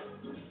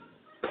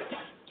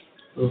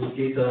 So,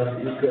 Keita,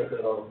 you cut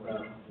that off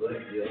now.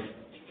 Bless you.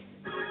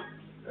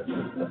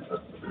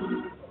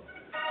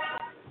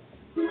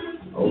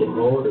 Oh, the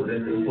Lord is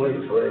in this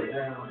place right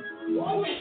now.